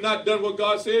because you've not done what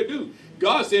God said do.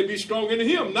 God said be strong in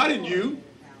Him, not in you.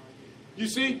 You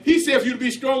see, He said for you to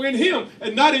be strong in Him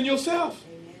and not in yourself.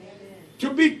 To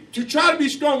try to be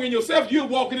strong in yourself, you're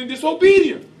walking in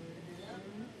disobedience.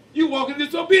 You're walking in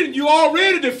disobedience. You're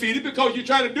already defeated because you're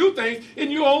trying to do things in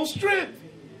your own strength.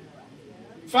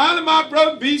 Finally, my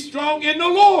brother, be strong in the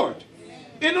Lord.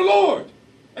 In the Lord.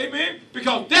 Amen.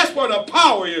 Because that's where the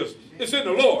power is. It's in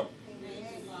the Lord.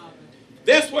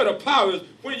 That's where the power is.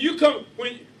 When you come,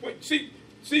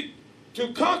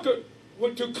 to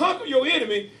conquer your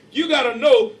enemy, you got to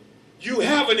know you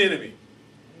have an enemy.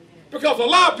 Because a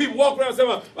lot of people walk around saying,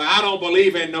 well, I don't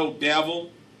believe in no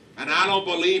devil, and I don't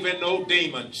believe in no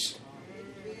demons.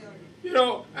 You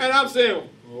know, and I'm saying,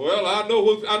 well, I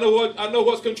know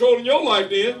what's controlling your life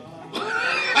then.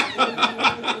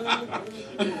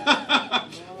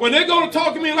 When they're going to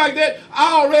talk to me like that,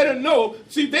 I already know.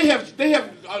 See, they have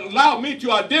allowed me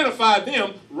to identify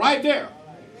them right there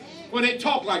when they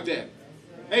talk like that.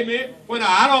 Amen. When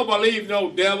I don't believe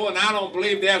no devil and I don't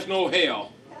believe there's no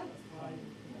hell.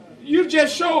 You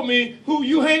just showed me who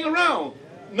you hang around.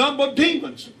 None but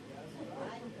demons.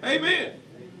 Amen.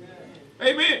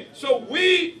 Amen. So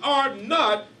we are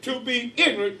not to be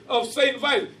ignorant of Satan's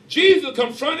vices. Jesus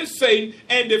confronted Satan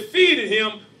and defeated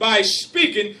him by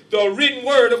speaking the written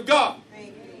word of God.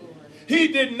 He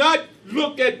did not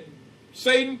look at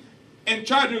Satan and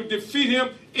try to defeat him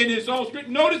in his own strength.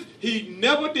 Notice he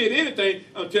never did anything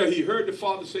until he heard the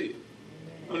Father say it.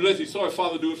 Unless he saw his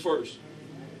Father do it first.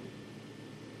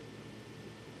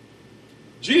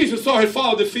 Jesus saw his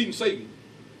Father defeating Satan.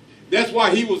 That's why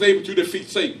he was able to defeat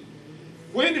Satan.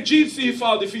 When did Jesus see his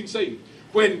Father defeating Satan?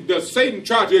 When Satan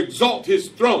tried to exalt his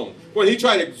throne. When he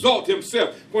tried to exalt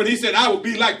himself. When he said, I will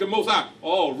be like the Most High.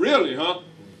 Oh, really, huh?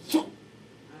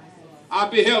 I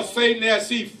beheld Satan as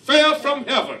he fell from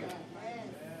heaven.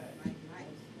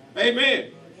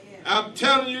 Amen. I'm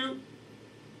telling you,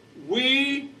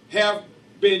 we have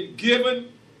been given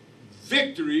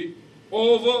victory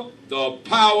over the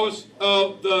powers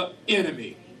of the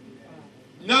enemy.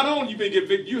 Not only you been given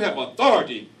victory, you have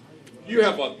authority. You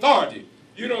have authority.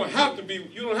 You don't have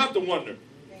to wonder.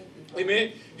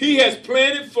 Amen. He has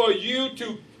planned for you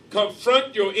to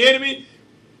confront your enemy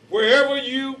wherever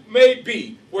you may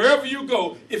be, wherever you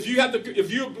go. If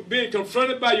you're being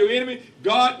confronted by your enemy,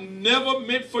 God never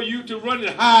meant for you to run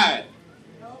and hide.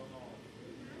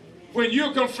 When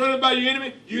you're confronted by your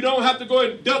enemy, you don't have to go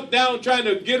and duck down trying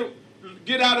to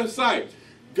get out of sight.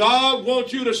 God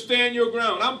wants you to stand your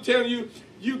ground. I'm telling you,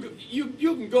 you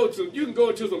can go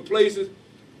to some places.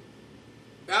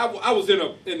 I was let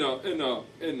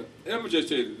me just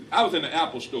tell you, I was in the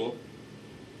Apple store.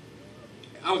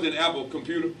 I was in the Apple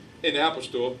computer in the Apple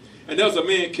store, and there was a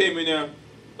man came in there.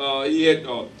 He had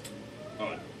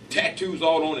tattoos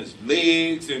all on his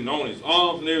legs and on his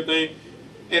arms and everything.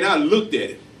 And I looked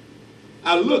at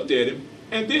him.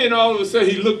 And then all of a sudden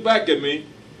he looked back at me,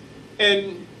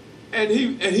 and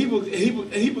he was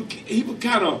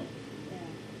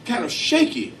kind of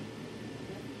shaky,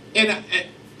 and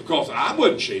because I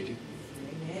wasn't shaking.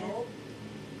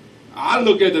 I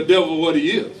look at the devil for what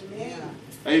he is.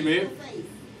 Amen.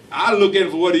 I look at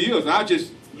him for what he is. I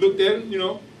just looked at him, you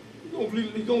know.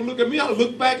 He's going to look at me. I'll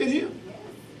look back at him.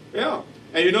 Yeah.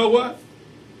 And you know what?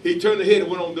 He turned the head and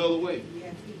went on the other way.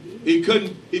 He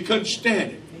couldn't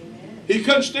stand it. He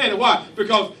couldn't stand it. Why?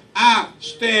 Because I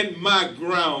stand my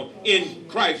ground in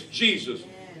Christ Jesus.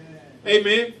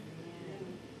 Amen.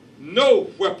 No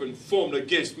weapon formed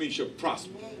against me shall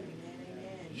prosper.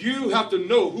 You have to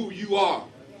know who you are.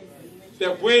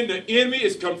 That when the enemy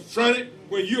is confronted,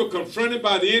 when you are confronted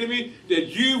by the enemy, that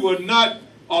you will not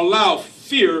allow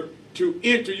fear to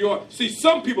enter your... See,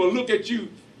 some people look at you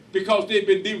because they've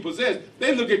been demon possessed.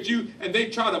 They look at you and they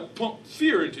try to pump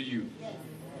fear into you.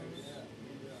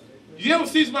 You ever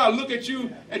see somebody look at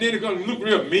you and then they're going to look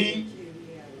real mean?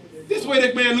 This way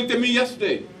that man looked at me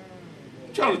yesterday.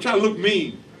 Trying to look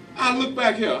mean. I look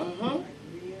back here.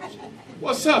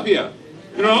 What's up here?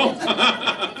 You know?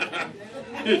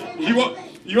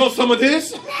 you want some of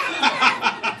this?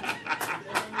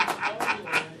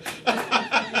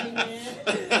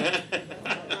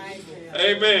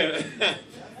 Amen.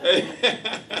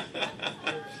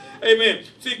 Amen.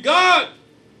 See, God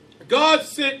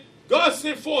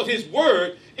sent forth his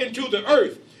word into the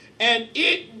earth, and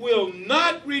it will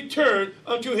not return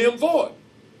unto him void.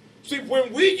 See,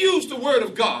 when we use the word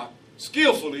of God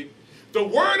skillfully, the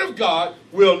word of God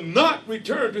will not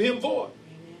return to him void.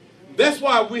 That's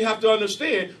why we have to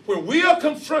understand, when we are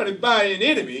confronted by an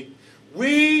enemy,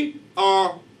 we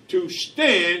are to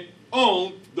stand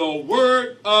on the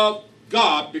word of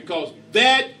God, because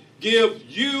that gives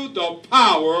you the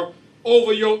power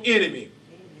over your enemy.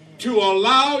 To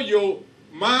allow your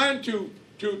mind to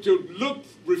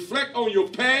reflect on your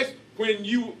past when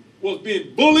you was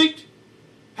being bullied.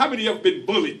 How many of you have been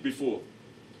bullied before?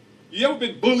 You ever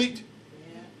been bullied?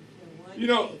 You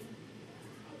know,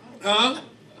 huh?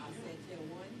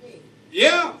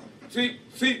 Yeah. See,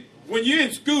 when you're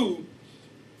in school,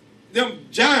 them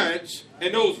giants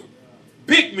and those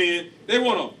big men, they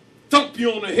want to thump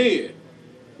you on the head.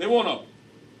 They want to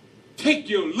take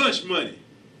your lunch money.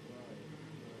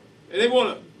 And they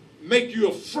want to make you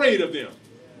afraid of them.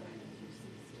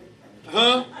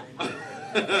 Huh?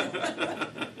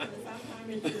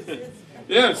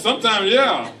 Yeah, sometimes,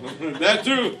 yeah. That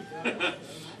too.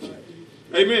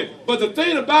 Amen. But the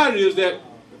thing about it is that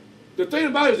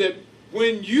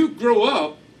when you grow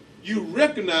up, you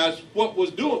recognize what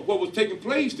was taking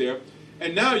place there,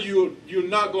 and now you're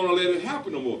not going to let it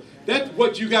happen no more. That's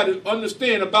what you got to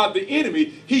understand about the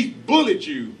enemy. He bullied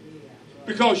you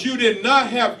because you did not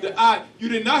have the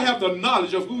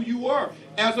knowledge of who you were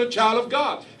as a child of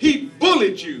God. He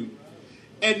bullied you.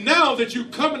 And now that you're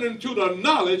coming into the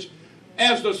knowledge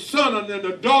as the son and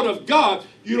the daughter of God,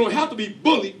 you don't have to be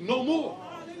bullied no more.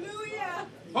 Hallelujah.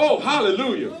 Oh,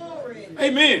 hallelujah. Glory.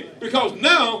 Amen. Because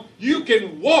now you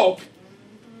can walk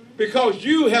because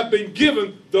you have been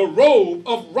given the robe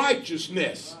of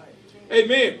righteousness.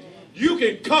 Amen. You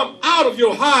can come out of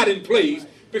your hiding place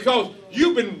because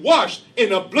you've been washed in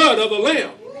the blood of the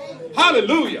Lamb.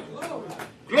 Hallelujah.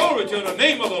 Glory to the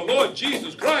name of the Lord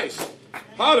Jesus Christ.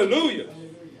 Hallelujah.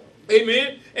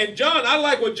 Amen. And John, I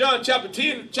like what John chapter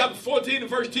 14 and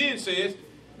verse 10 says.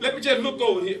 Let me just look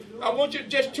over here. I want you to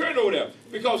just turn over there.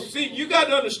 Because, see, you got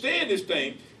to understand this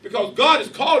thing. Because God is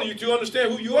calling you to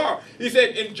understand who you are. He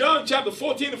said in John chapter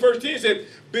 14 and verse 10, he said,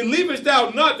 believest thou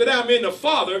not that I am in the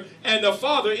Father, and the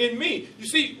Father in me? You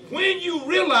see, when you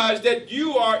realize that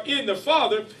you are in the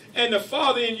Father, and the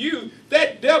Father in you,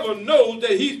 that devil knows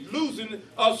that he's losing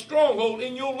a stronghold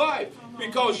in your life.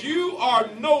 Because he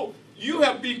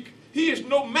is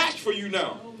no match for you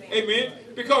now. Amen.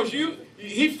 Because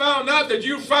he found out that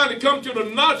you finally come to the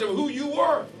knowledge of who you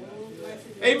were.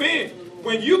 Amen.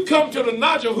 When you come to the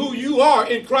knowledge of who you are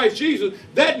in Christ Jesus,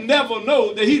 that never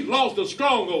knows that he's lost a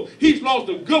stronghold. He's lost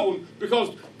a good one,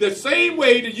 because the same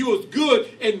way that you was good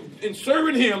in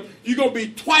serving him, you're going to be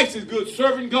twice as good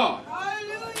serving God.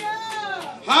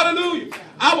 Hallelujah. Hallelujah.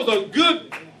 I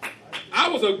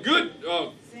was a good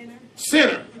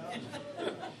sinner.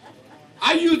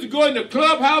 I used to go in the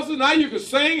clubhouses and I used to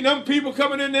sing, and them people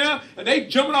coming in there and they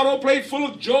jumping out of the place full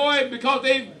of joy because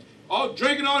they all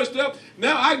drinking all this stuff.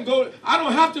 Now I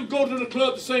don't have to go to the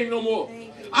club to sing no more.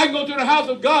 I can go to the house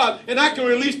of God and I can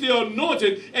release the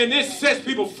anointing, and this sets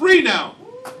people free now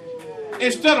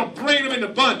instead of bringing them into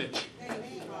bondage.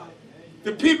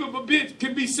 The people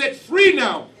can be set free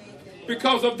now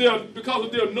because of their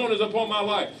anointing upon my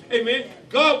life. Amen.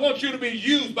 God wants you to be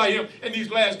used by him in these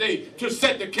last days to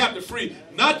set the captive free,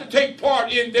 not to take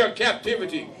part in their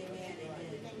captivity.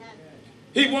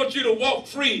 He wants you to walk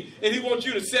free, and he wants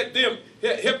you to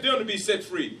help them to be set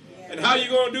free. And how are you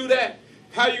going to do that?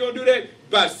 How are you going to do that?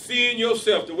 By seeing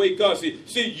yourself the way God sees.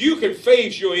 See, you can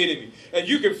face your enemy, and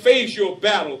you can face your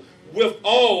battle with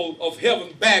all of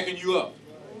heaven backing you up.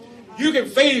 You can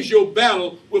face your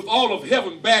battle with all of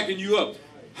heaven backing you up.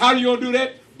 How are you going to do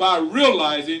that? By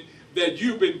realizing that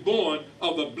you've been born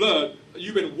of the blood,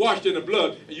 you've been washed in the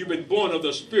blood, and you've been born of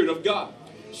the Spirit of God.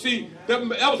 See, that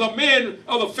was a man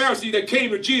of the Pharisee that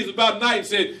came to Jesus about night and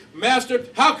said, Master,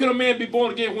 how can a man be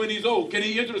born again when he's old? Can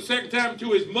he enter the second time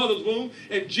into his mother's womb?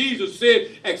 And Jesus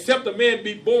said, except a man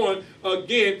be born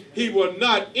again, he will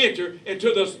not enter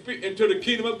into the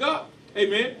kingdom of God.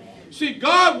 Amen. See,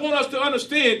 God wants us to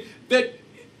understand that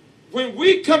when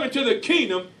we come into the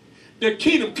kingdom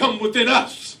comes within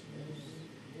us.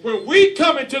 When we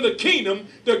come into the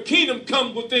kingdom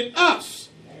comes within us.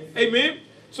 Amen.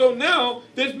 So now,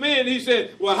 this man, he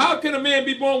said, well, how can a man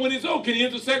be born when he's old? Can he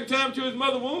enter the second time to his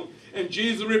mother's womb? And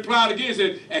Jesus replied again and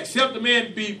said, except a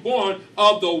man be born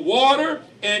of the water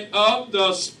and of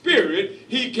the Spirit,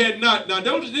 he cannot. Now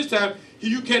notice this time,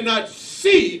 you cannot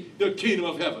see the kingdom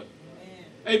of heaven.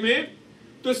 Amen.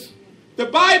 The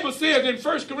Bible says in 1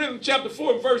 Corinthians chapter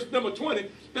 4, verse number 20,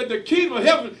 that the kingdom of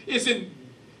heaven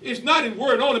is not in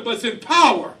word only, but it's in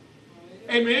power.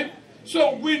 Amen.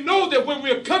 So we know that when we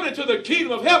are coming to the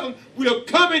kingdom of heaven, we are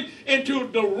coming into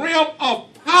the realm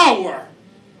of power.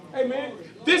 Amen.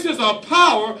 This is a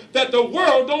power that the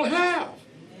world don't have.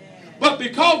 But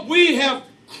because we have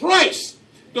Christ,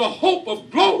 the hope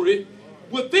of glory,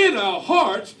 within our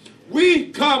hearts, we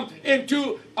come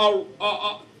into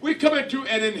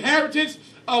an inheritance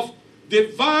of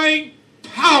divine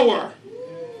power.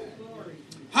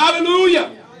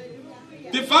 Hallelujah.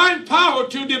 Divine power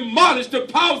to demolish the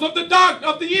powers of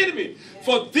the enemy.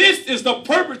 For this is the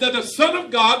purpose that the Son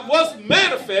of God was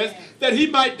manifest, that he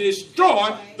might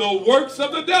destroy the works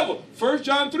of the devil. 1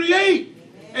 John 3:8.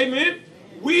 Amen.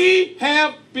 We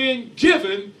have been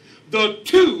given the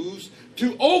tools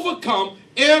to overcome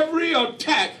every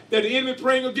attack that the enemy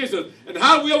brings against us. And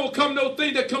how do we overcome those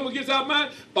things that come against our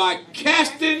mind? By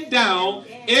casting down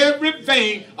every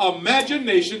vain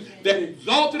imagination that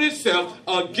exalted itself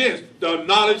against the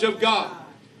knowledge of God.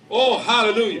 Oh,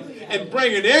 hallelujah. And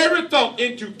bringing every thought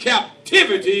into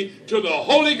captivity to the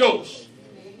Holy Ghost.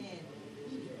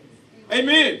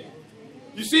 Amen.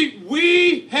 You see,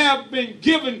 we have been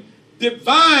given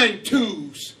divine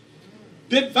tools.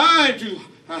 Divine tools.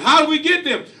 How do we get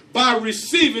them? By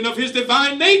receiving of his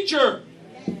divine nature.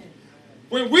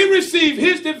 When we receive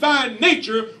his divine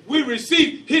nature, we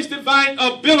receive his divine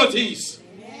abilities.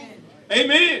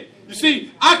 Amen. You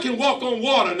see, I can walk on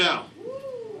water now.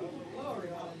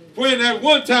 When at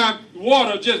one time,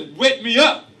 water just wet me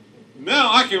up.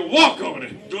 Now I can walk on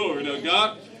it. Glory to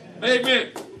God.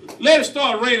 Amen. Let it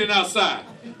start raining outside.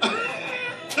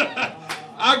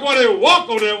 I'm going to walk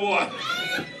on that water.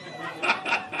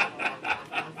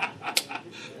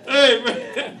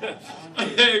 Amen.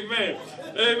 Amen.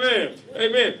 Amen.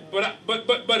 Amen.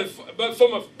 But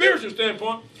from a spiritual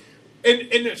standpoint,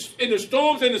 in the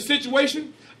storms and the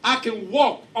situation, I can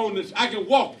walk on this. I can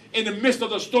walk in the midst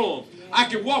of the storm. I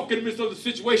can walk in the midst of the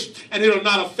situation, and it'll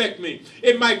not affect me.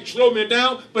 It might slow me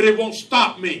down, but it won't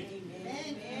stop me.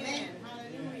 Amen.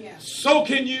 Hallelujah. So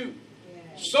can you.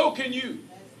 So can you.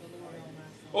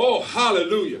 Oh,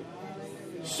 hallelujah.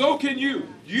 So can you.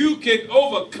 You can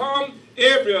overcome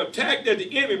every attack that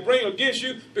the enemy bring against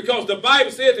you, because the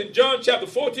Bible says in John chapter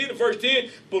 14 and verse 10,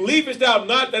 believest thou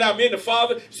not that I'm in the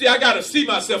Father? See, I got to see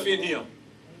myself in him.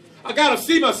 I got to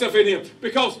see myself in him,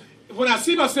 because when I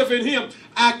see myself in him,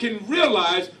 I can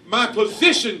realize my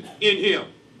position in him.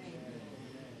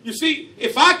 You see,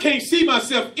 if I can't see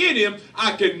myself in him,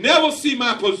 I can never see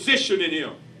my position in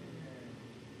him.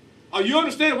 Are you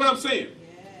understanding what I'm saying?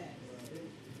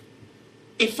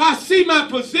 If I see my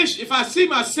position, if I see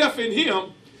myself in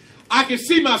him, I can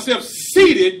see myself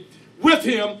seated with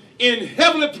him in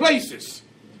heavenly places.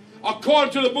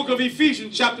 According to the book of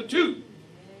Ephesians chapter 2.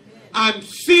 I'm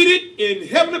seated in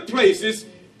heavenly places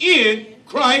in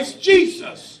Christ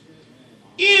Jesus.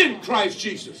 In Christ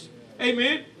Jesus.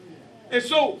 Amen. And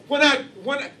so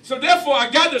so therefore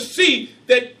I got to see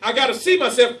that I got to see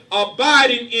myself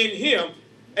abiding in him.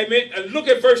 Amen. And look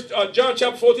at John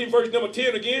chapter 14, verse number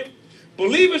 10 again.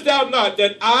 Believest thou not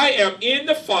that I am in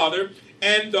the Father,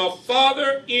 and the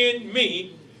Father in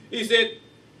me? He said,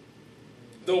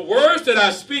 the words that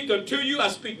I speak unto you, I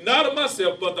speak not of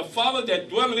myself, but the Father that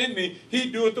dwelleth in me, he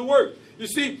doeth the work. You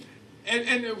see,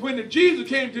 and when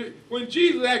Jesus asked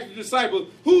the disciples,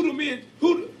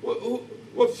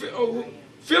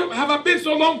 Philip, have I been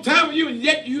so long time with you, and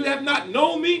yet you have not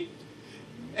known me?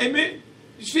 Amen.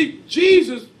 You see,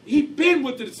 Jesus, he'd been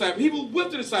with the disciples. He was with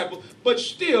the disciples, but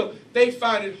still, they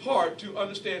find it hard to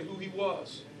understand who he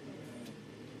was.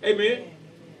 Amen.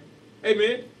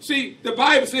 Amen. See, the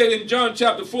Bible says in John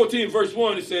chapter 14, verse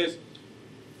 1, it says,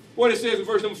 what it says in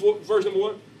verse number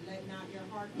 1?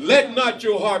 Let not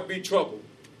your heart be troubled.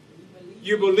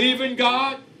 You believe in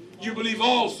God, you believe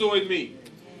also in me.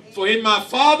 For in my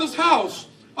Father's house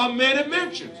are many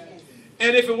mansions.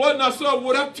 And if it was not so, I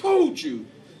would have told you.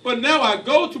 But now I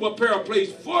go to prepare a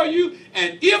place for you.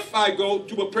 And if I go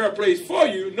to prepare a place for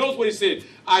you, notice what he said,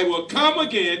 I will come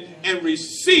again and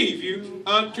receive you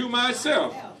unto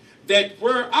myself, that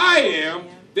where I am,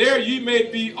 there ye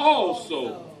may be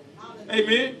also.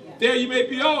 Amen. There ye may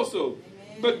be also.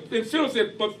 But then Philip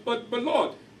said, but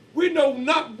Lord, we know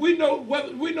not whether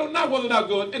or not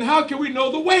good, and how can we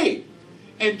know the way?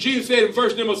 And Jesus said in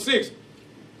verse number 6,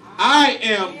 I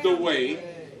am the way,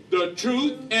 the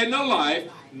truth, and the life.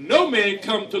 No man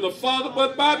come to the Father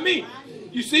but by me.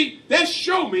 You see, that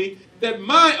show me that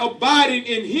my abiding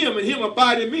in him and him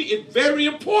abiding in me is very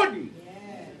important.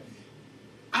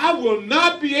 I will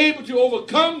not be able to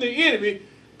overcome the enemy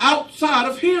outside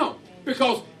of him,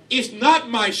 because it's not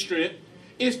my strength,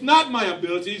 it's not my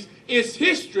abilities, it's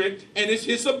his strength and it's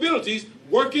his abilities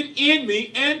working in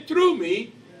me and through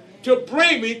me to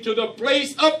bring me to the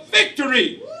place of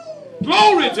victory.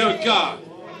 Glory to God.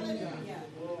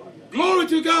 Glory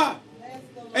to God.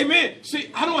 Amen. See,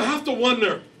 I don't have to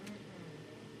wonder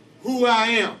who I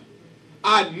am.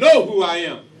 I know who I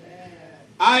am.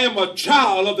 I am a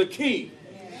child of the King.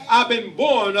 I've been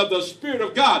born of the Spirit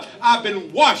of God. I've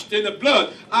been washed in the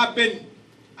blood.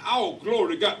 Oh,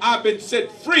 glory to God. I've been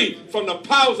set free from the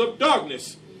powers of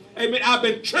darkness. Amen. I've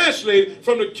been translated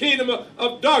from the kingdom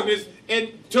of darkness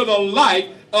into the light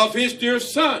of his dear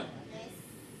Son.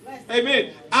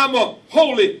 Amen. I'm a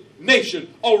holy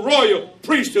nation, a royal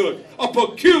priesthood, a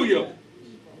peculiar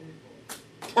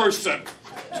person.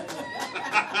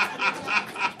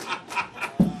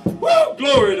 Woo,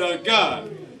 glory to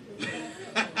God.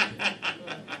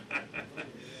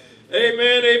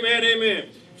 Amen, amen, amen.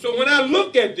 So when I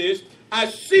look at this, I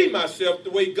see myself the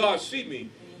way God sees me.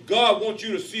 God wants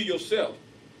you to see yourself.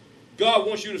 God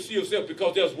wants you to see yourself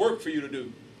because there's work for you to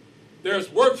do.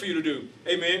 There's work for you to do.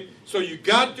 Amen. So you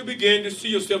got to begin to see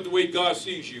yourself the way God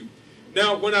sees you.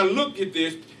 Now, when I look at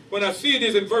this, when I see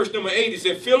this in verse number 8, it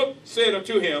said, Philip said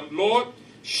unto him, Lord,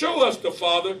 show us the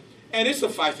Father, and it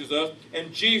suffices us.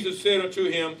 And Jesus said unto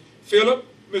him,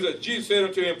 Jesus said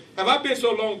unto him, have I been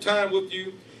so long time with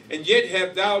you, and yet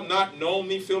have thou not known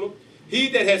me, Philip? He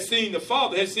that has seen the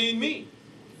Father has seen me.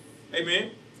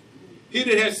 Amen. He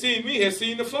that has seen me has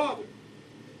seen the Father.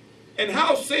 And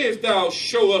how sayest thou,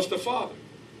 show us the Father?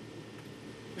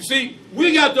 You see,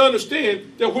 we got to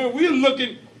understand that when we're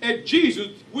looking at Jesus,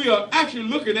 we are actually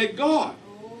looking at God.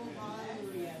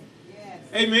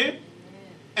 Amen.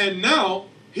 And now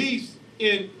he's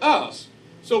in us.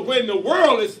 So when the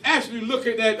world is actually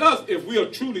looking at us, if we are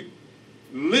truly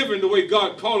living the way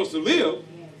God called us to live,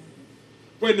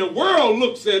 when the world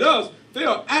looks at us, they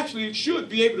actually should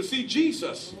be able to see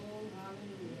Jesus.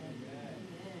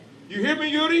 You hear me,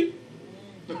 Yuri?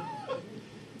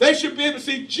 They should be able to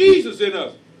see Jesus in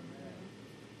us.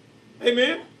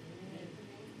 Amen?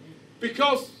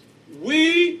 Because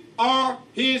we are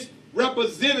his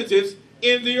representatives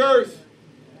in the earth.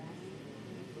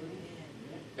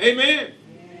 Amen.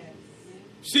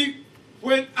 See,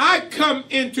 when I come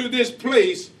into this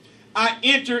place, I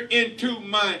enter into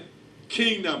my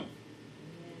kingdom.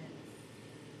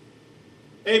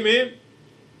 Amen.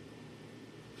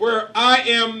 Where I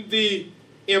am the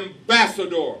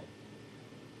ambassador.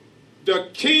 The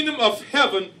kingdom of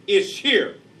heaven is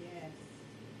here.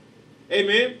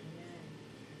 Amen.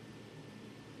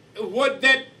 What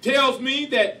that tells me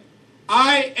that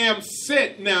I am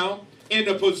set now in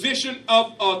a position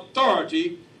of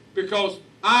authority because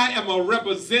I am a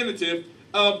representative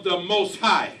of the Most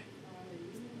High.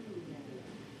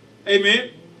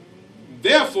 Amen.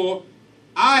 Therefore,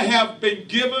 I have been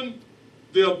given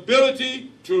the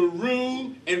ability to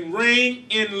rule and reign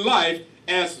in life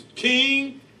as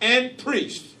king and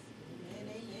priest.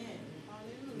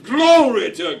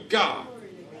 Glory to God.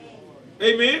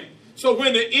 Amen. So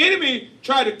when the enemy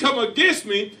try to come against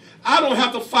me, I don't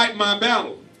have to fight my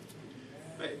battle.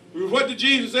 What did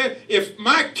Jesus say? If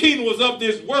my kingdom was of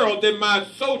this world, then my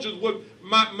soldiers would,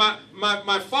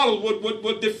 my followers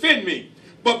would defend me.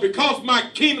 But because my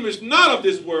kingdom is not of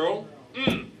this world,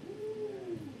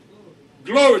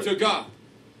 glory to God.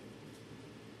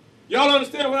 Y'all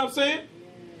understand what I'm saying?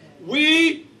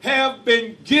 We have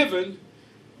been given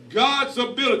God's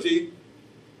ability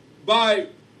by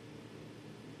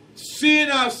seeing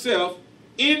ourselves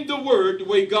in the Word the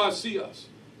way God sees us.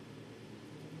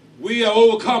 We are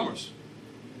overcomers.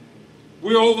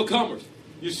 We are overcomers.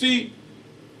 You see,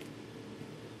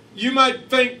 you might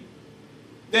think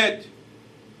that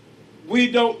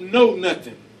we don't know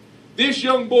nothing. This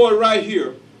young boy right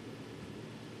here,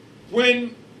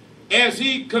 as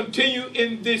he continue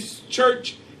in this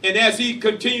church and as he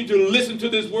continue to listen to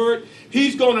this word,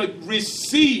 he's going to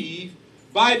receive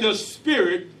by the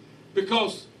Spirit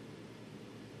because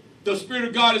the Spirit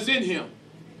of God is in him.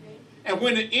 And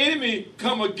when the enemy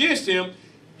come against him,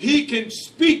 he can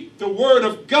speak the word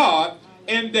of God,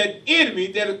 and that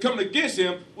enemy that is coming against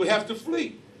him will have to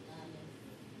flee.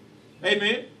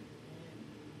 Amen.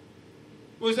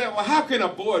 Well, say, well, how can a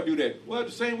boy do that? Well,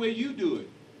 the same way you do it.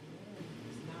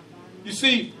 You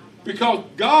see, because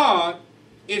God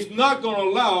is not going to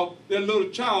allow that little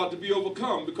child to be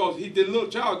overcome because the little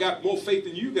child got more faith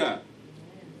than you got.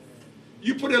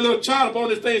 You put that little child up on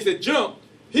this thing and say, jump.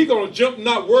 He's going to jump,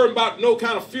 not worrying about no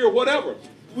kind of fear or whatever.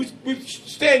 We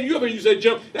stand you up and you say,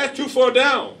 jump. That's too far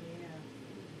down.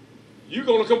 You're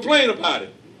going to complain about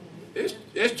it.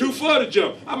 It's too far to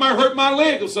jump. I might hurt my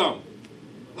leg or something.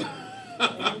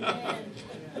 That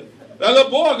little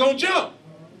boy going to jump.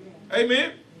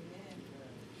 Amen.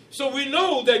 So we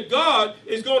know that God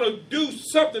is going to do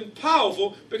something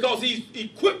powerful because he's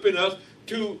equipping us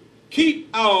to keep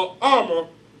our armor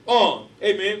on.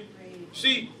 Amen.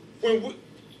 See, when we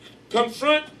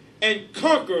confront and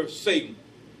conquer Satan,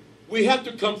 we have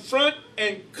to confront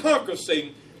and conquer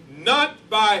Satan, not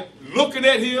by looking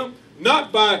at him,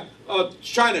 not by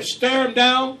trying to stare him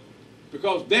down,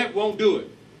 because that won't do it.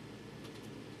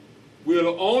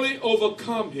 We'll only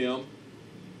overcome him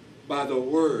by the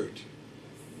word.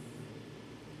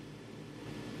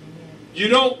 You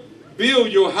don't build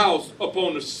your house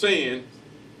upon the sand.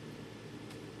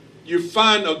 You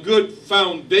find a good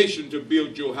foundation to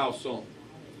build your house on.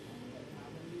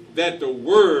 That the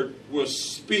word will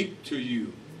speak to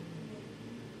you.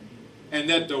 And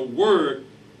that the word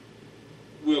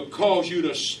will cause you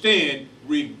to stand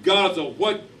regardless of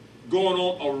what's going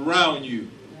on around you.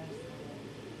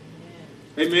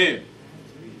 Amen.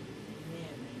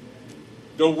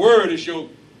 The word is your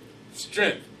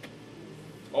strength.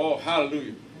 Oh,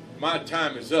 hallelujah. My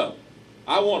time is up.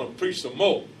 I want to preach some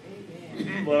more.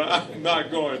 But I'm not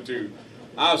going to.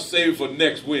 I'll save it for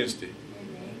next Wednesday.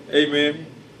 Amen.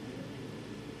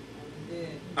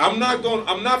 I'm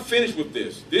not finished with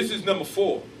this. This is number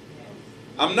 4.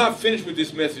 I'm not finished with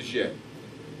this message yet.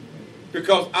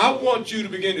 Because I want you to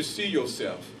begin to see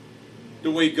yourself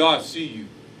the way God sees you.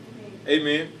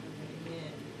 Amen.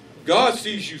 God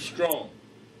sees you strong.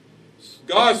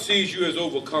 God sees you as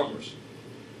overcomers.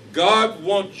 God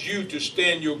wants you to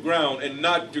stand your ground and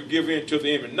not to give in to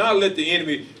the enemy. Not let the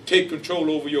enemy take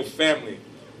control over your family,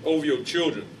 over your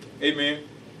children. Amen.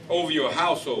 Over your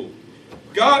household.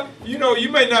 God, you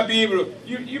may not be able to.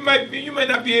 You may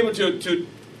not be able to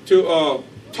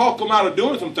talk them out of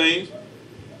doing some things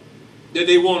that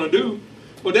they want to do,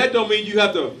 but that don't mean you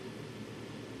have to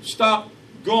stop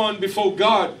going before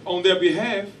God on their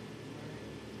behalf.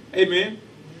 Amen.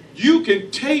 You can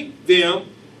take them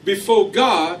before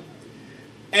God,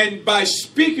 and by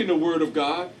speaking the word of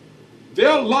God,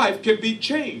 their life can be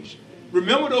changed.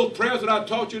 Remember those prayers that I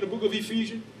taught you in the book of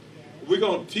Ephesians? We're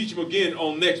going to teach them again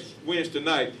on next Wednesday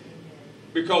night,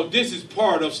 because this is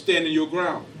part of standing your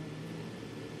ground.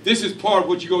 This is part of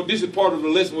what this is part of the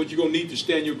lesson what you're going to need to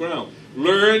stand your ground.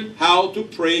 Learn how to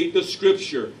pray the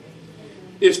scripture.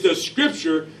 It's the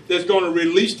scripture that's going to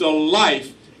release the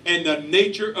life and the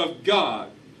nature of God.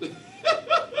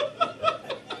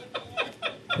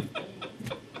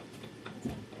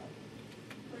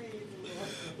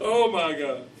 Oh my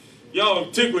God. Y'all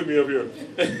are tickling me up here.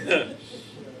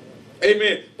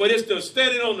 Amen. But it's the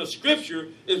standing on the scripture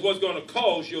is what's going to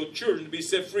cause your children to be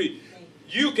set free.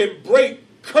 You can break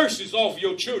curses off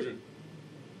your children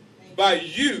by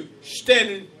you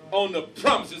standing on the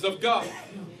promises of God.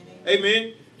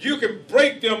 Amen. You can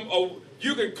break them, or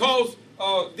you can cause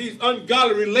these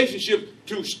ungodly relationships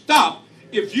to stop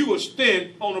if you will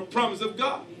stand on the promise of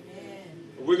God.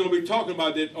 We're going to be talking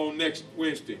about that on next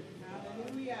Wednesday.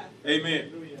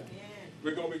 Amen.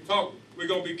 We're going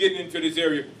to be getting into this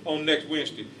area on next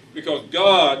Wednesday, because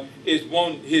God is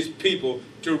wanting his people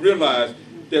to realize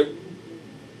that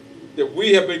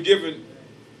we have been given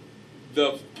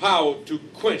the power to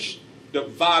quench the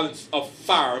violence of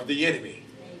fire of the enemy.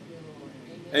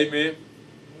 Amen.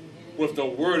 With the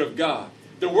word of God.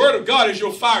 The word of God is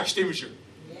your fire extinguisher.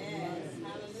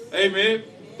 Amen.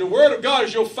 The word of God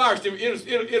is your fire extinguisher.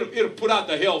 It'll put out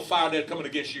the hell fire that's coming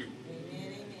against you.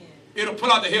 It'll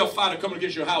put out the hell fire that's coming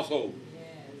against your household.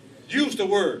 Use the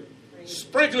word.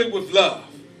 Sprinkle it with love.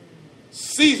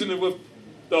 Season it with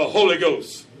the Holy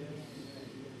Ghost.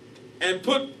 And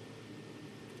put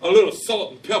a little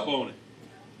salt and pepper on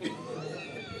it.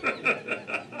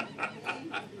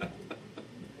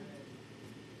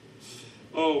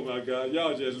 Oh my God.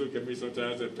 Y'all just look at me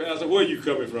sometimes and say, Pastor, where are you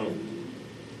coming from?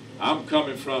 I'm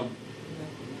coming from...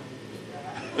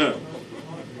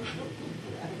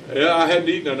 Yeah, I hadn't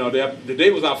eaten no. The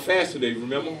day was our fast today,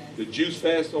 remember? The Jews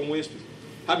fast on Wednesdays.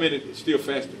 How many still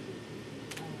fasting?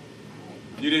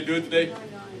 You didn't do it today?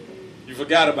 You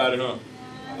forgot about it, huh?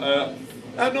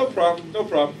 No problem, no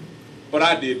problem. But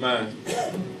I did mine.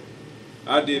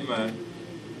 I did mine.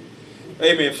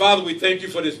 Amen. Father, we thank you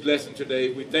for this lesson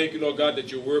today. We thank you, Lord God,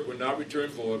 that your word will not return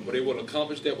void, but it will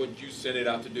accomplish that what you sent it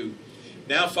out to do.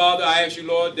 Now, Father, I ask you,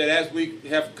 Lord, that as we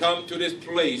have come to this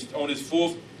place on this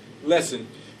fourth lesson,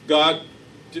 God,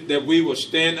 that we will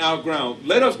stand our ground.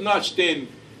 Let us not stand,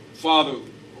 Father,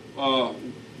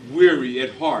 weary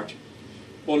at heart.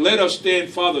 But let us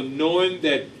stand, Father, knowing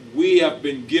that we have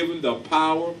been given the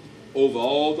power over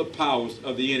all the powers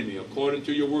of the enemy, according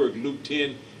to your word, Luke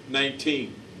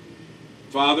 10:19.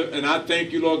 Father, and I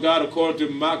thank you, Lord God, according to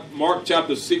Mark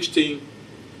chapter 16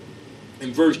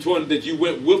 and verse 20, that you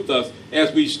went with us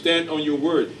as we stand on your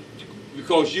word.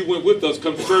 Because you went with us,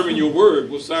 confirming your word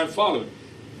with sign following.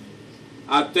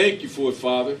 I thank you for it,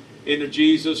 Father, in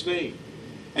Jesus' name.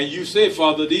 And you said,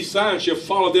 Father, these signs shall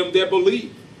follow them that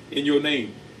believe in your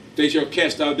name. They shall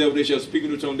cast out devils, they shall speak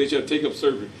in new tongues, they shall take up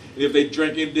serpents. And if they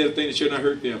drink any deadly thing, it shall not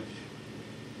hurt them.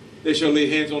 They shall lay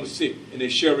hands on the sick, and they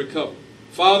shall recover.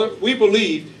 Father, we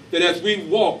believe that as we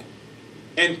walk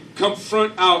and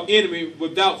confront our enemy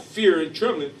without fear and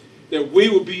trembling, that we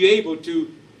will be able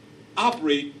to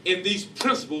operate in these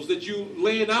principles that you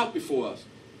laying out before us.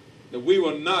 That we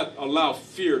will not allow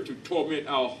fear to torment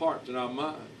our hearts and our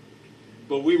mind,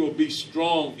 but we will be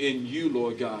strong in you,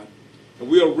 Lord God. And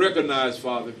we'll recognize,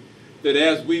 Father, that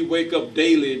as we wake up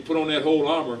daily and put on that whole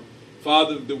armor,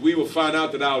 Father, that we will find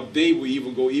out that our day will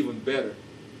even go even better.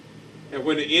 And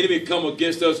when the enemy come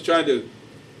against us trying to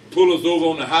pull us over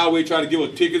on the highway, trying to give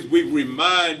us tickets, we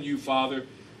remind you, Father,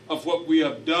 of what we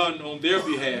have done on their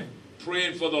behalf,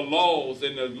 praying for the laws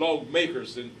and the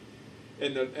lawmakers and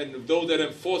those that are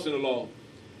enforcing the law.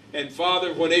 And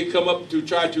Father, when they come up to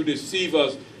try to deceive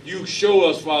us, you show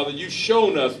us, Father, you've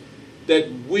shown us that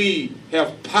we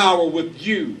have power with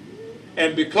you.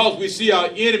 And because we see our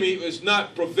enemy is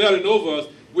not prevailing over us,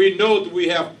 we know that we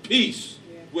have peace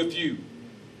with you.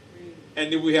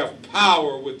 And that we have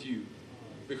power with you.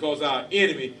 Because our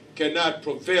enemy cannot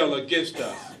prevail against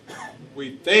us.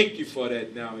 We thank you for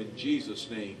that now in Jesus'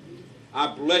 name. I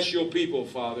bless your people,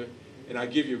 Father. And I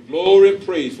give you glory and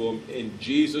praise for them in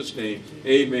Jesus' name.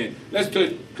 Amen. Let's go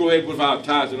ahead with our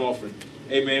tithes and offering.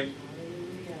 Amen.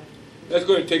 Let's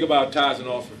go ahead and take up our tithes and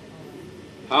offering.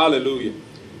 Hallelujah.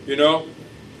 You know,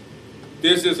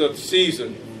 this is a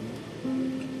season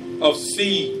of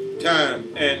seed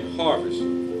time and harvest.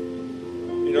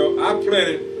 You know, I've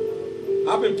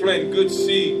been planting good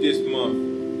seed this month.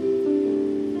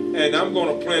 And I'm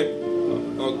going to plant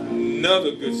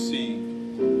another good seed.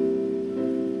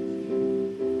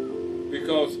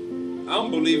 Because I'm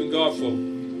believing God for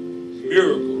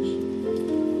miracles.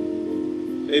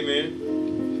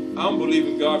 Amen. I'm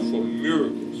believing God for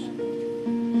miracles.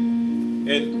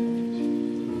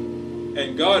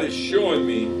 And God is showing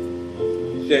me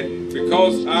that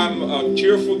because I'm a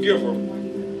cheerful giver,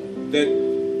 that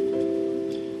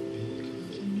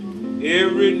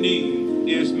every need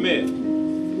is met.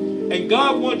 And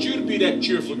God wants you to be that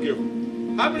cheerful giver.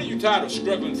 How many of you tired of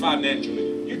struggling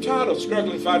financially? You tired of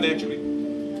struggling financially?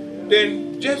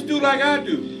 Then just do like I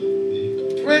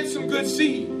do. Plant some good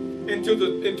seed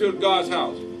into God's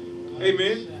house.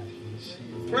 Amen.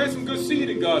 Plant some good seed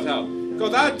in God's house.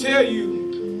 Because I tell you,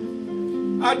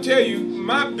 my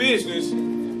business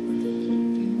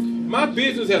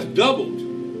has doubled.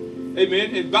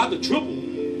 Amen. It's about to triple.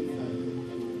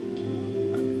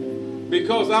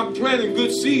 Because I'm planting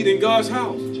good seed in God's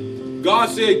house. God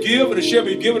said, give and it shall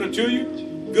be given unto you.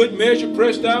 Good measure,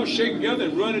 pressed down, shaken together,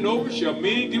 and running over shall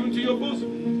men give into your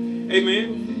bosom.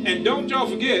 Amen. And don't y'all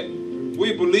forget,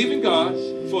 we believe in God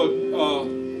for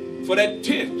that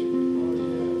tent.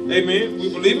 Amen. We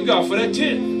believe in God for that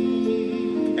tent.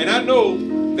 And I know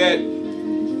that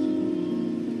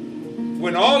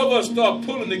when all of us start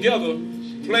pulling together,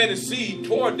 planting seed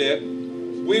toward that,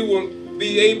 we will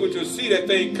be able to see that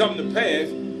thing come to pass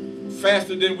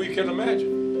faster than we can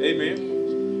imagine. Amen.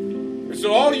 And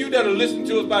so all of you that are listening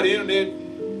to us by the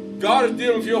internet, God is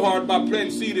dealing with your heart by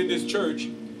planting seed in this church.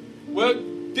 Well,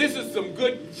 this is some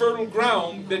good fertile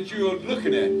ground that you're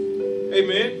looking at.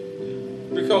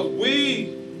 Amen. Because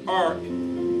we are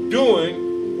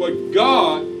doing what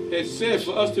God has said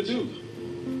for us to do.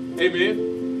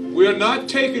 Amen. We are not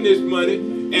taking this money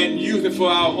and using it for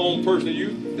our own personal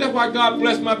use. That's why God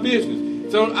blessed my business.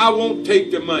 So I won't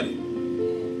take the money.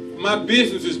 My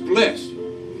business is blessed.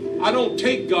 I don't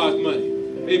take God's money.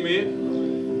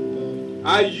 Amen.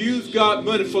 I use God's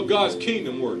money for God's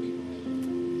kingdom work.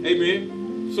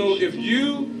 Amen. So if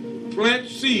you plant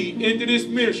seed into this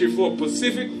ministry for a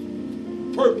specific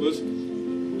purpose,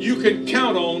 you can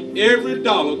count on every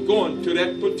dollar going to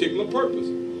that particular purpose.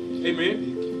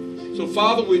 Amen. So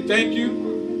Father, we thank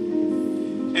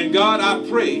you. And God, I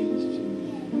pray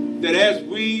that as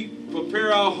we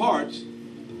prepare our hearts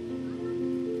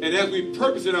and as we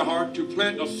purpose in our heart to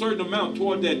plant a certain amount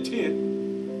toward that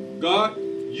tent, God,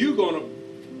 you're going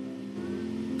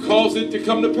to cause it to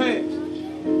come to pass.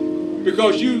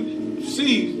 Because you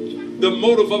see the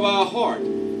motive of our heart.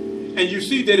 And you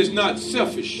see that it's not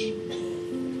selfish.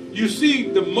 You see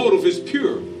the motive is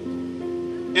pure.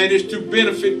 And it's to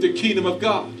benefit the kingdom of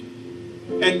God.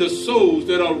 And the souls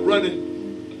that are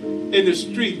running in the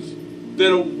streets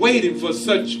that are waiting for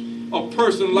such a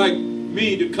person like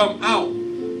me to come out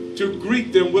to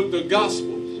greet them with the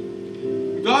gospel.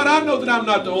 God, I know that I'm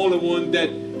not the only one that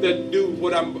do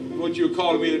what you're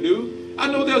calling me to do. I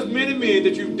know there's many men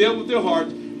that you've dealt with their heart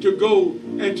to go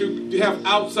and to have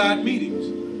outside meetings.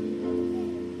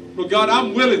 But God,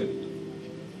 I'm willing.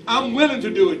 I'm willing to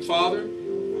do it, Father.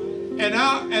 And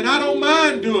I don't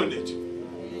mind doing it.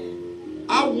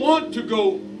 I want to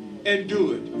go and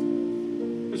do it.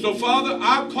 And so, Father,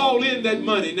 I call in that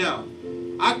money now.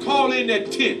 I call in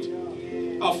that tent,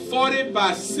 a 40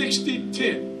 by 60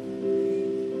 tent,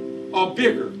 or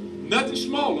bigger, nothing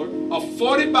smaller, a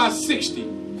 40 by 60.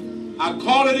 I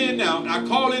call it in now. I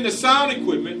call in the sound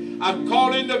equipment. I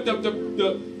call in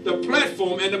the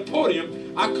platform and the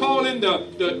podium. I call in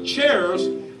the chairs.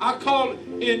 I call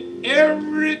in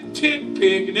every tent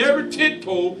peg and every tent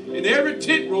pole and every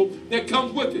tent rope that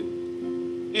comes with it.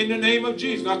 In the name of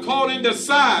Jesus. I call in the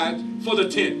sides for the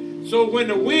tent. So when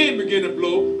the wind begins to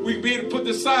blow, we can be able to put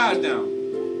the sides down.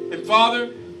 And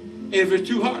Father, if it's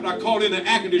too hot, I call in an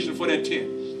air conditioner for that tent.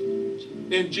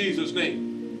 In Jesus' name.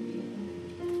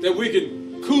 That we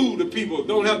can cool the people.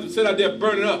 Don't have to sit out there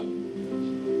burning up.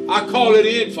 I call it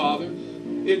in, Father.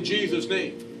 In Jesus'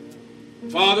 name.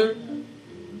 Father,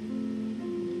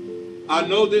 I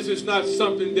know this is not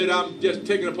something that I'm just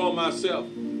taking upon myself.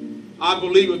 I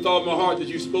believe with all my heart that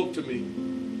you spoke to me.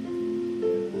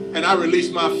 And I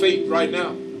release my faith right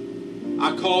now.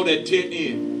 I call that tent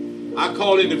in. I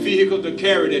call in the vehicle to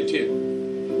carry that tent.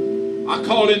 I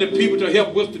call in the people to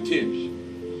help with the tent.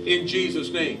 In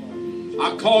Jesus' name.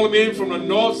 I call them in from the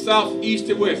north, south, east,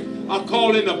 and west. I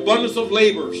call in abundance of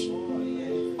laborers.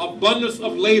 Abundance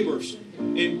of laborers.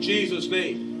 In Jesus'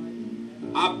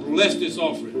 name. I bless this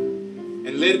offering.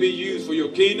 And let it be used for your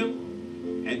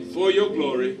kingdom and for your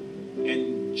glory.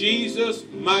 In Jesus'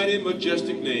 mighty,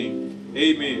 majestic name.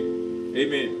 Amen.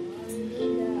 Amen.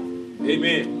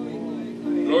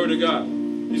 Amen. Glory to God.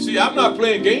 You see, I'm not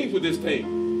playing games with this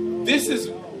thing. This is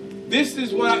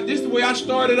the way I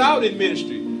started out in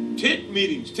ministry. Tent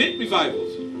meetings, tent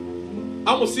revivals. I'm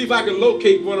going to see if I can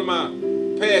locate one of my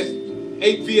past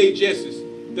 8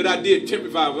 VHSs that I did tent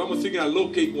revivals. I'm going to see if I can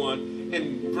locate one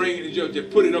and bring it and just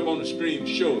put it up on the screen and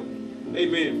show it.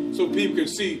 Amen. So people can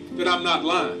see that I'm not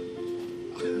lying.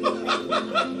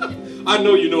 I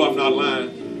know you know I'm not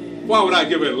lying. Why would I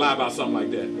give it a lie about something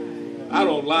like that? I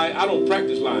don't lie. I don't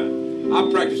practice lying. I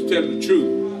practice telling the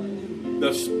truth.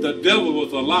 The devil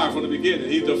was a liar from the beginning.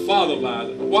 He's the father of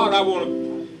lies. Why would I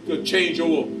want to change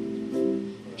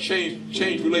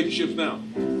relationships now?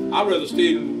 I'd rather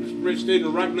stay in the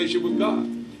right relationship with God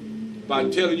by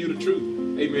telling you the truth.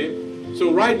 Amen.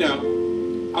 So right now,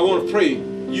 I want to pray.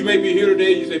 You may be here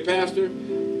today. You say, Pastor,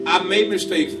 I made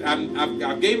mistakes. I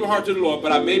gave my heart to the Lord,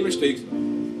 but I made mistakes,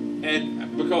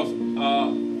 and because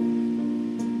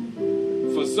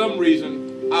for some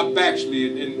reason I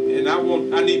backslid, and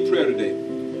I need prayer today.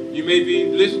 You may be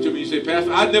listening to me. You say,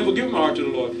 Pastor, I never give my heart to the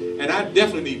Lord, and I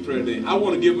definitely need prayer today. I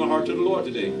want to give my heart to the Lord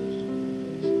today.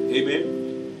 Amen.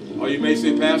 Or you may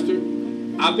say, Pastor,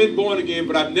 I've been born again,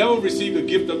 but I've never received the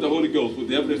gift of the Holy Ghost with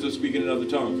the evidence of speaking in other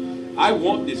tongues. I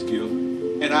want this gift,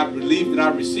 and I believe that I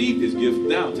received this gift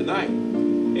now, tonight.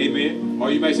 Amen.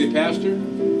 Or you may say, Pastor,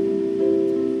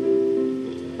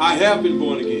 I have been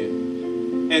born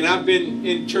again, and I've been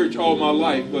in church all my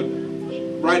life, but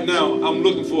right now I'm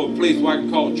looking for a place where I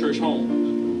can call church home.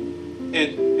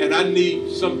 And I need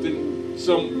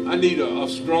I need a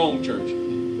strong church.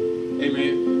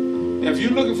 Amen. If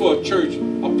you're looking for a church,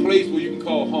 a place where you can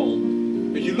call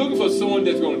home, if you're looking for someone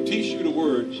that's going to teach you the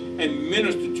word and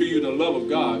minister to you the love of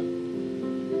God,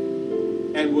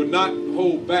 and will not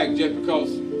hold back just because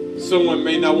someone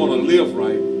may not want to live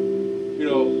right,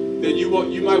 then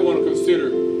you might want to consider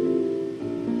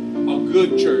a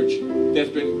good church that's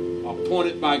been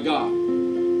appointed by God.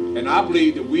 And I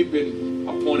believe that we've been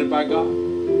appointed by God.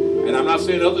 And I'm not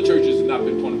saying other churches have not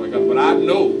been appointed by God, but I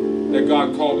know that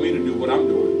God called me to do what I'm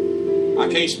doing. I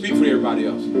can't speak for everybody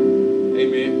else.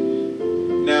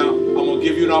 Amen. Now, I'm going to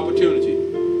give you an opportunity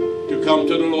to come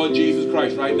to the Lord Jesus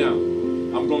Christ right now.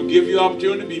 I'm going to give you an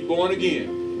opportunity to be born again.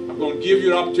 I'm going to give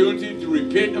you an opportunity to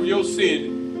repent of your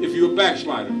sin if you're a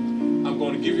backslider. I'm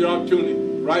going to give you an opportunity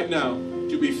right now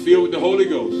to be filled with the Holy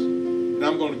Ghost. And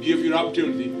I'm going to give you an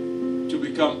opportunity to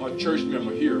become a church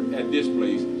member here at this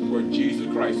place where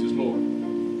Jesus Christ is Lord.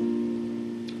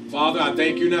 Father, I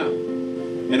thank you now.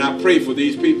 And I pray for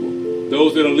these people,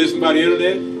 those that are listening by the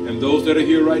internet and those that are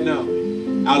here right now.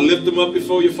 I lift them up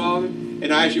before you, Father.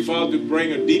 And I ask you, Father, to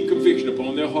bring a deep conviction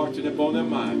upon their hearts and upon their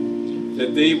mind,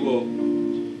 that they will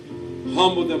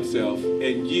humble themselves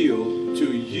and yield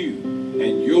to you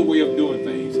and your way of doing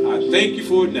things. I thank you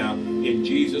for it now, in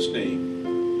Jesus'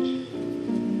 name.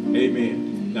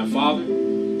 Amen. Now, Father,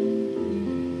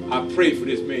 I pray for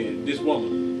this man, this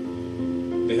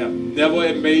woman, that have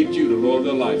never made you the Lord of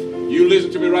their life. You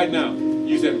listen to me right now.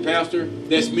 You said, Pastor,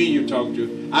 that's me you're talking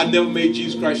to. I never made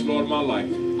Jesus Christ the Lord of my life.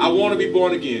 I want to be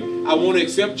born again. I want to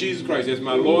accept Jesus Christ as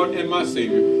my Lord and my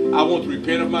Savior. I want to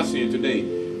repent of my sin today.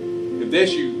 If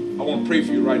that's you, I want to pray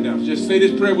for you right now. Just say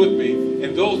this prayer with me.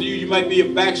 And those of you might be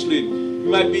a backslidden.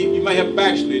 You might have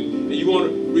backslidden, and you want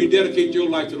to rededicate your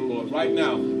life to the Lord. Right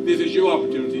now, this is your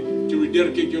opportunity to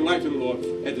rededicate your life to the Lord.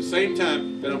 At the same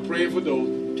time that I'm praying for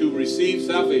those to receive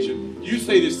salvation, you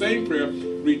say the same prayer,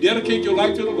 rededicate your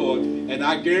life to the Lord, and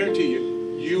I guarantee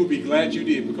you, you'll be glad you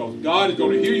did, because God is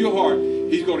going to hear your heart.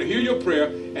 He's going to hear your prayer,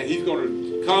 and he's going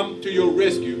to come to your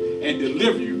rescue and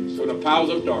deliver you from the powers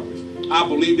of darkness. I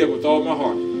believe that with all my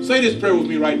heart. Say this prayer with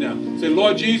me right now. Say,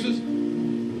 Lord Jesus,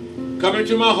 come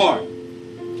into my heart.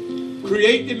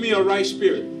 Create in me a right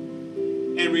spirit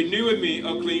and renew in me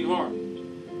a clean heart.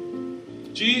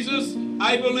 Jesus,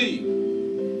 I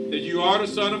believe that you are the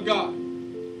Son of God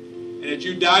and that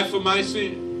you died for my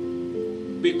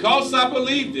sin. Because I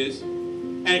believe this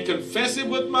and confess it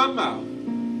with my mouth,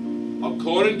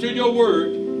 according to your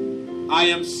word, I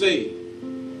am saved.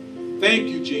 Thank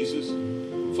you, Jesus,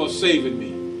 for saving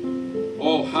me.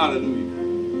 Oh,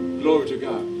 hallelujah. Glory to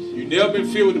God. You've never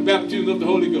been filled with the baptism of the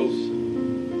Holy Ghost.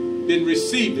 Then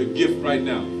receive the gift right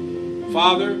now.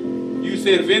 Father, you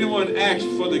said if anyone asks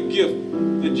for the gift,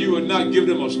 that you would not give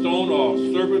them a stone or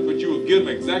a serpent, but you would give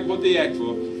them exactly what they asked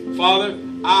for. Father,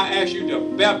 I ask you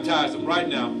to baptize them right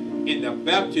now in the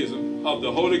baptism of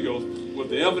the Holy Ghost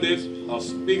with the evidence of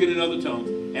speaking in other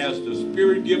tongues as the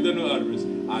Spirit gives them the utterance.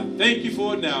 I thank you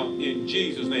for it now in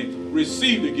Jesus' name.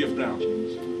 Receive the gift now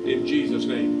in Jesus'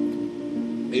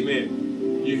 name.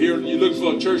 Amen. You're looking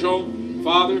for a church home?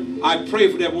 Father, I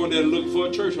pray for that one that is looking for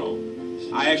a church home.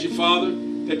 I ask you, Father,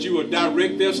 that you will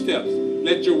direct their steps.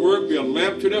 Let your word be a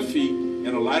lamp to their feet and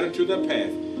a light unto their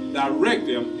path. Direct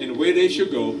them in the way they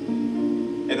should go.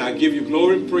 And I give you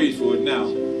glory and praise for it now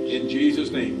in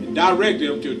Jesus' name. And direct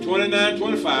them to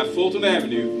 2925 Fulton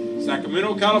Avenue,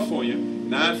 Sacramento, California,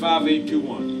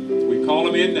 95821. We call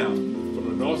them in now from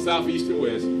the north, south, east, and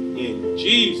west. In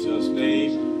Jesus'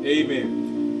 name,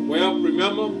 amen. Well,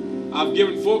 remember, I've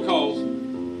given 4 calls: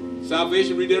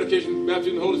 salvation, rededication,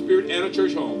 baptism of the Holy Spirit, and a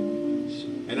church home.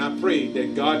 And I pray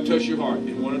that God touch your heart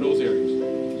in one of those areas.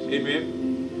 Amen.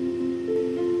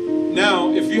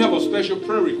 Now, if you have a special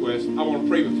prayer request, I want to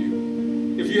pray with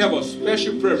you. If you have a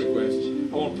special prayer request,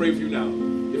 I want to pray with you now.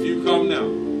 If you come now,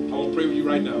 I want to pray with you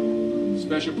right now.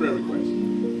 Special prayer request.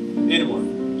 Anyone?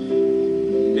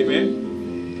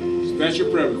 Amen. Special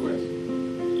prayer request.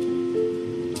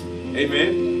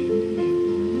 Amen.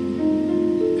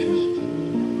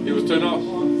 It was turned off.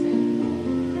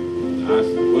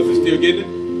 Was it still getting it?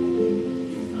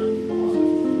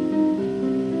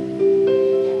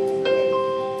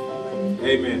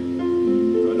 Amen.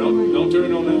 Don't turn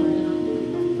it on now.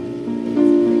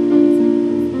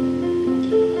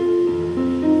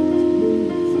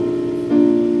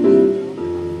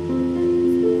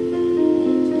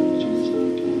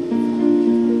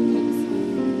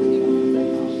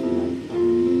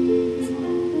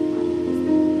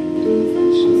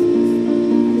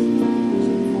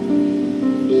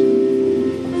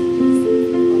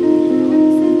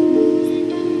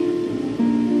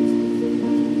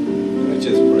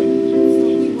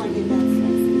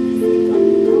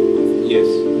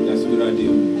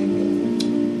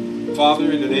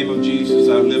 Father, in the name of Jesus,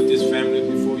 I lift this family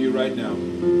before you right now.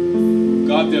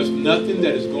 God, there's nothing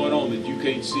that is going on that you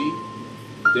can't see.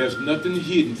 There's nothing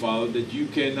hidden, Father, that you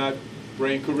cannot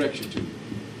bring correction to.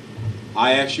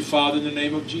 I ask you, Father, in the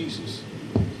name of Jesus,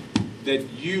 that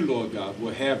you, Lord God,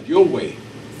 will have your way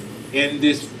in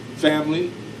this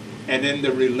family and in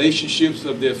the relationships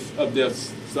of their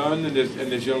son and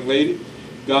this young lady.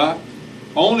 God,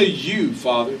 only you,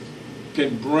 Father,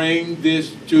 can bring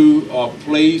this to a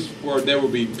place where there will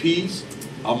be peace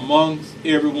amongst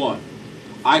everyone.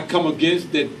 I come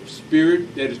against that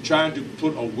spirit that is trying to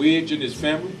put a wedge in this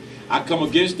family. I come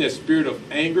against that spirit of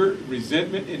anger,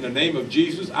 resentment. In the name of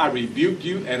Jesus, I rebuke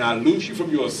you and I loose you from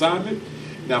your assignment.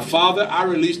 Now, Father, I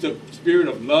release the spirit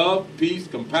of love, peace,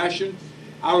 compassion.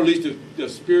 I release the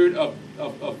spirit of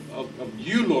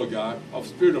you, Lord God, of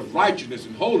spirit of righteousness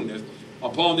and holiness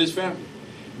upon this family.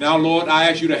 Now, Lord, I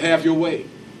ask you to have your way.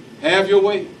 Have your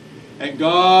way. And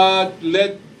God,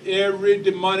 let every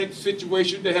demonic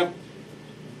situation that have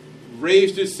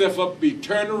raised itself up be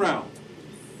turned around.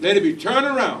 Let it be turned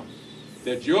around,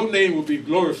 that your name will be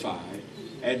glorified.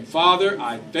 And Father,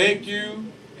 I thank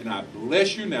you and I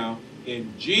bless you now.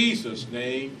 In Jesus'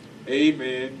 name,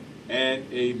 amen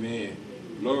and amen.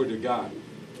 Glory to God.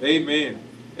 Amen.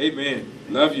 Amen.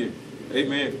 Love you.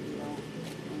 Amen.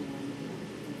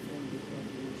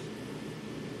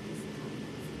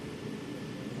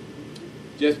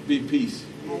 Just be peace.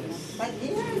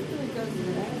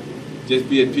 Just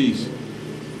be at peace.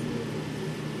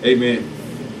 Amen.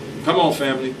 Come on,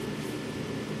 family.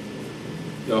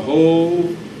 The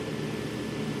whole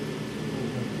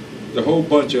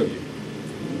bunch of you.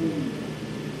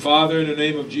 Father, in the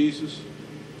name of Jesus,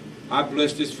 I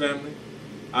bless this family.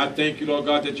 I thank you, Lord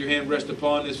God, that your hand rests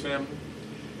upon this family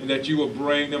and that you will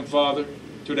bring them, Father,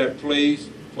 to that place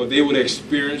where they would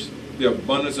experience the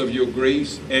abundance of your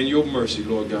grace and your mercy,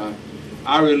 Lord God.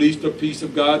 I release the peace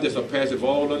of God that surpasses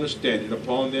all understanding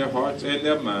upon their hearts and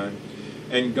their mind.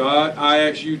 And God, I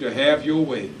ask you to have your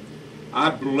way. I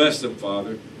bless them,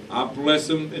 Father. I bless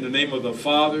them in the name of the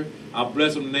Father. I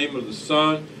bless them in the name of the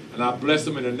Son. And I bless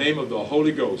them in the name of the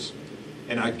Holy Ghost.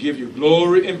 And I give you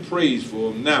glory and praise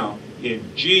for them now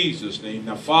in Jesus' name.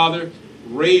 Now, Father,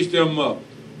 raise them up.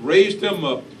 Raise them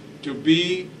up to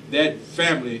be that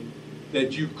family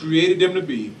that you created them to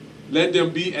be. Let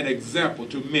them be an example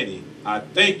to many. I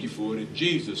thank you for it in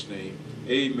Jesus' name.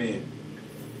 Amen.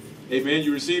 Amen.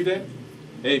 You receive that?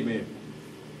 Amen.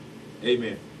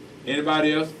 Amen.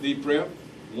 Anybody else need prayer?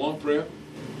 Want prayer?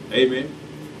 Amen.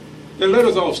 Then let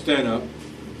us all stand up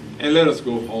and let us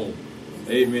go home.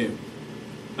 Amen.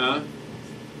 Huh?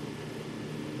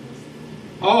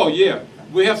 Oh, yeah.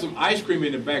 We have some ice cream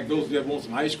in the back. Those that want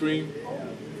some ice cream.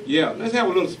 Yeah, let's have a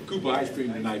little scoop of ice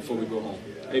cream tonight before we go home.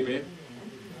 Amen.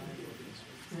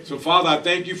 So, Father, I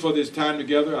thank you for this time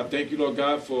together. I thank you, Lord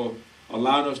God, for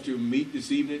allowing us to meet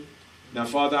this evening. Now,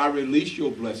 Father, I release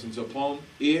your blessings upon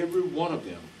every one of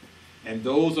them. And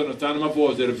those on the sound of my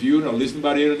voice that are viewing or listening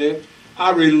by the internet,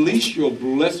 I release your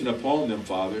blessing upon them,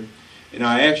 Father. And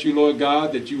I ask you, Lord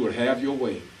God, that you would have your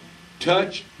way.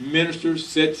 Touch, minister,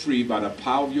 set free by the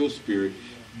power of your Spirit.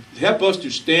 Help us to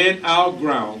stand our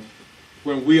ground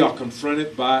when we are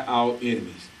confronted by our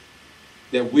enemies.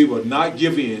 That we will not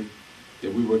give in,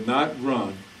 that we will not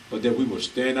run, but that we will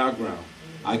stand our ground.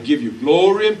 I give you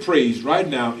glory and praise right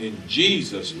now in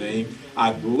Jesus' name.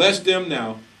 I bless them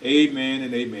now. Amen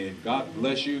and amen. God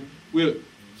bless you. We'll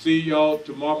See y'all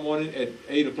tomorrow morning at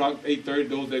 8 o'clock, 8:30.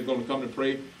 Those that are going to come to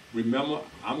pray. Remember,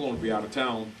 I'm going to be out of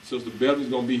town. Sister Beverly's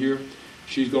going to be here.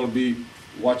 She's going to be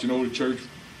watching over the church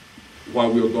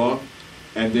while we're gone.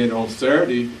 And then on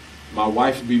Saturday, my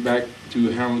wife will be back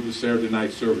to handle the Saturday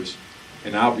night service.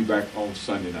 And I'll be back on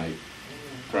Sunday night.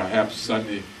 Perhaps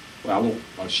Sunday. Well, I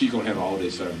won't. She's going to handle all day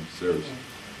Sunday service.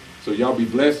 So y'all be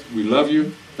blessed. We love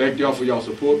you. Thank y'all for y'all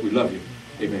support. We love you.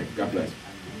 Amen. God bless.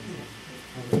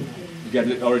 You got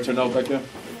it already turned off back there?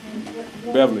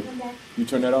 Beverly, you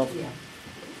turn that off? Yeah.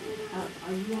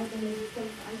 Are you all going to use those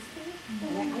ice cream?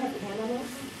 I have cantaloupe.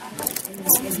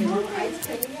 Ice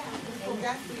cream? Yeah. I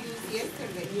forgot to use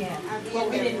yesterday. Yeah. Well,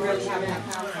 we didn't really have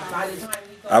that.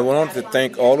 I want to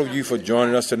thank all of you for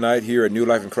joining us tonight here at New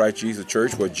Life in Christ Jesus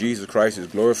Church, where Jesus Christ is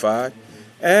glorified.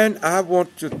 And I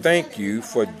want to thank you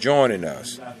for joining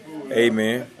us.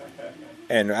 Amen.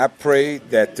 And I pray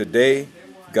that today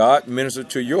God ministered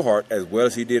to your heart as well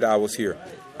as he did ours here.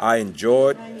 I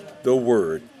enjoyed the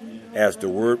word as the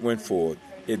word went forward.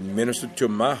 It ministered to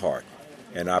my heart.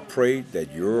 And I pray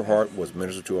that your heart was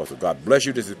ministered to also. God bless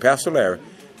you. This is Pastor Larry.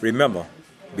 Remember,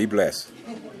 be blessed.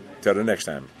 Till the next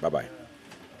time. Bye-bye.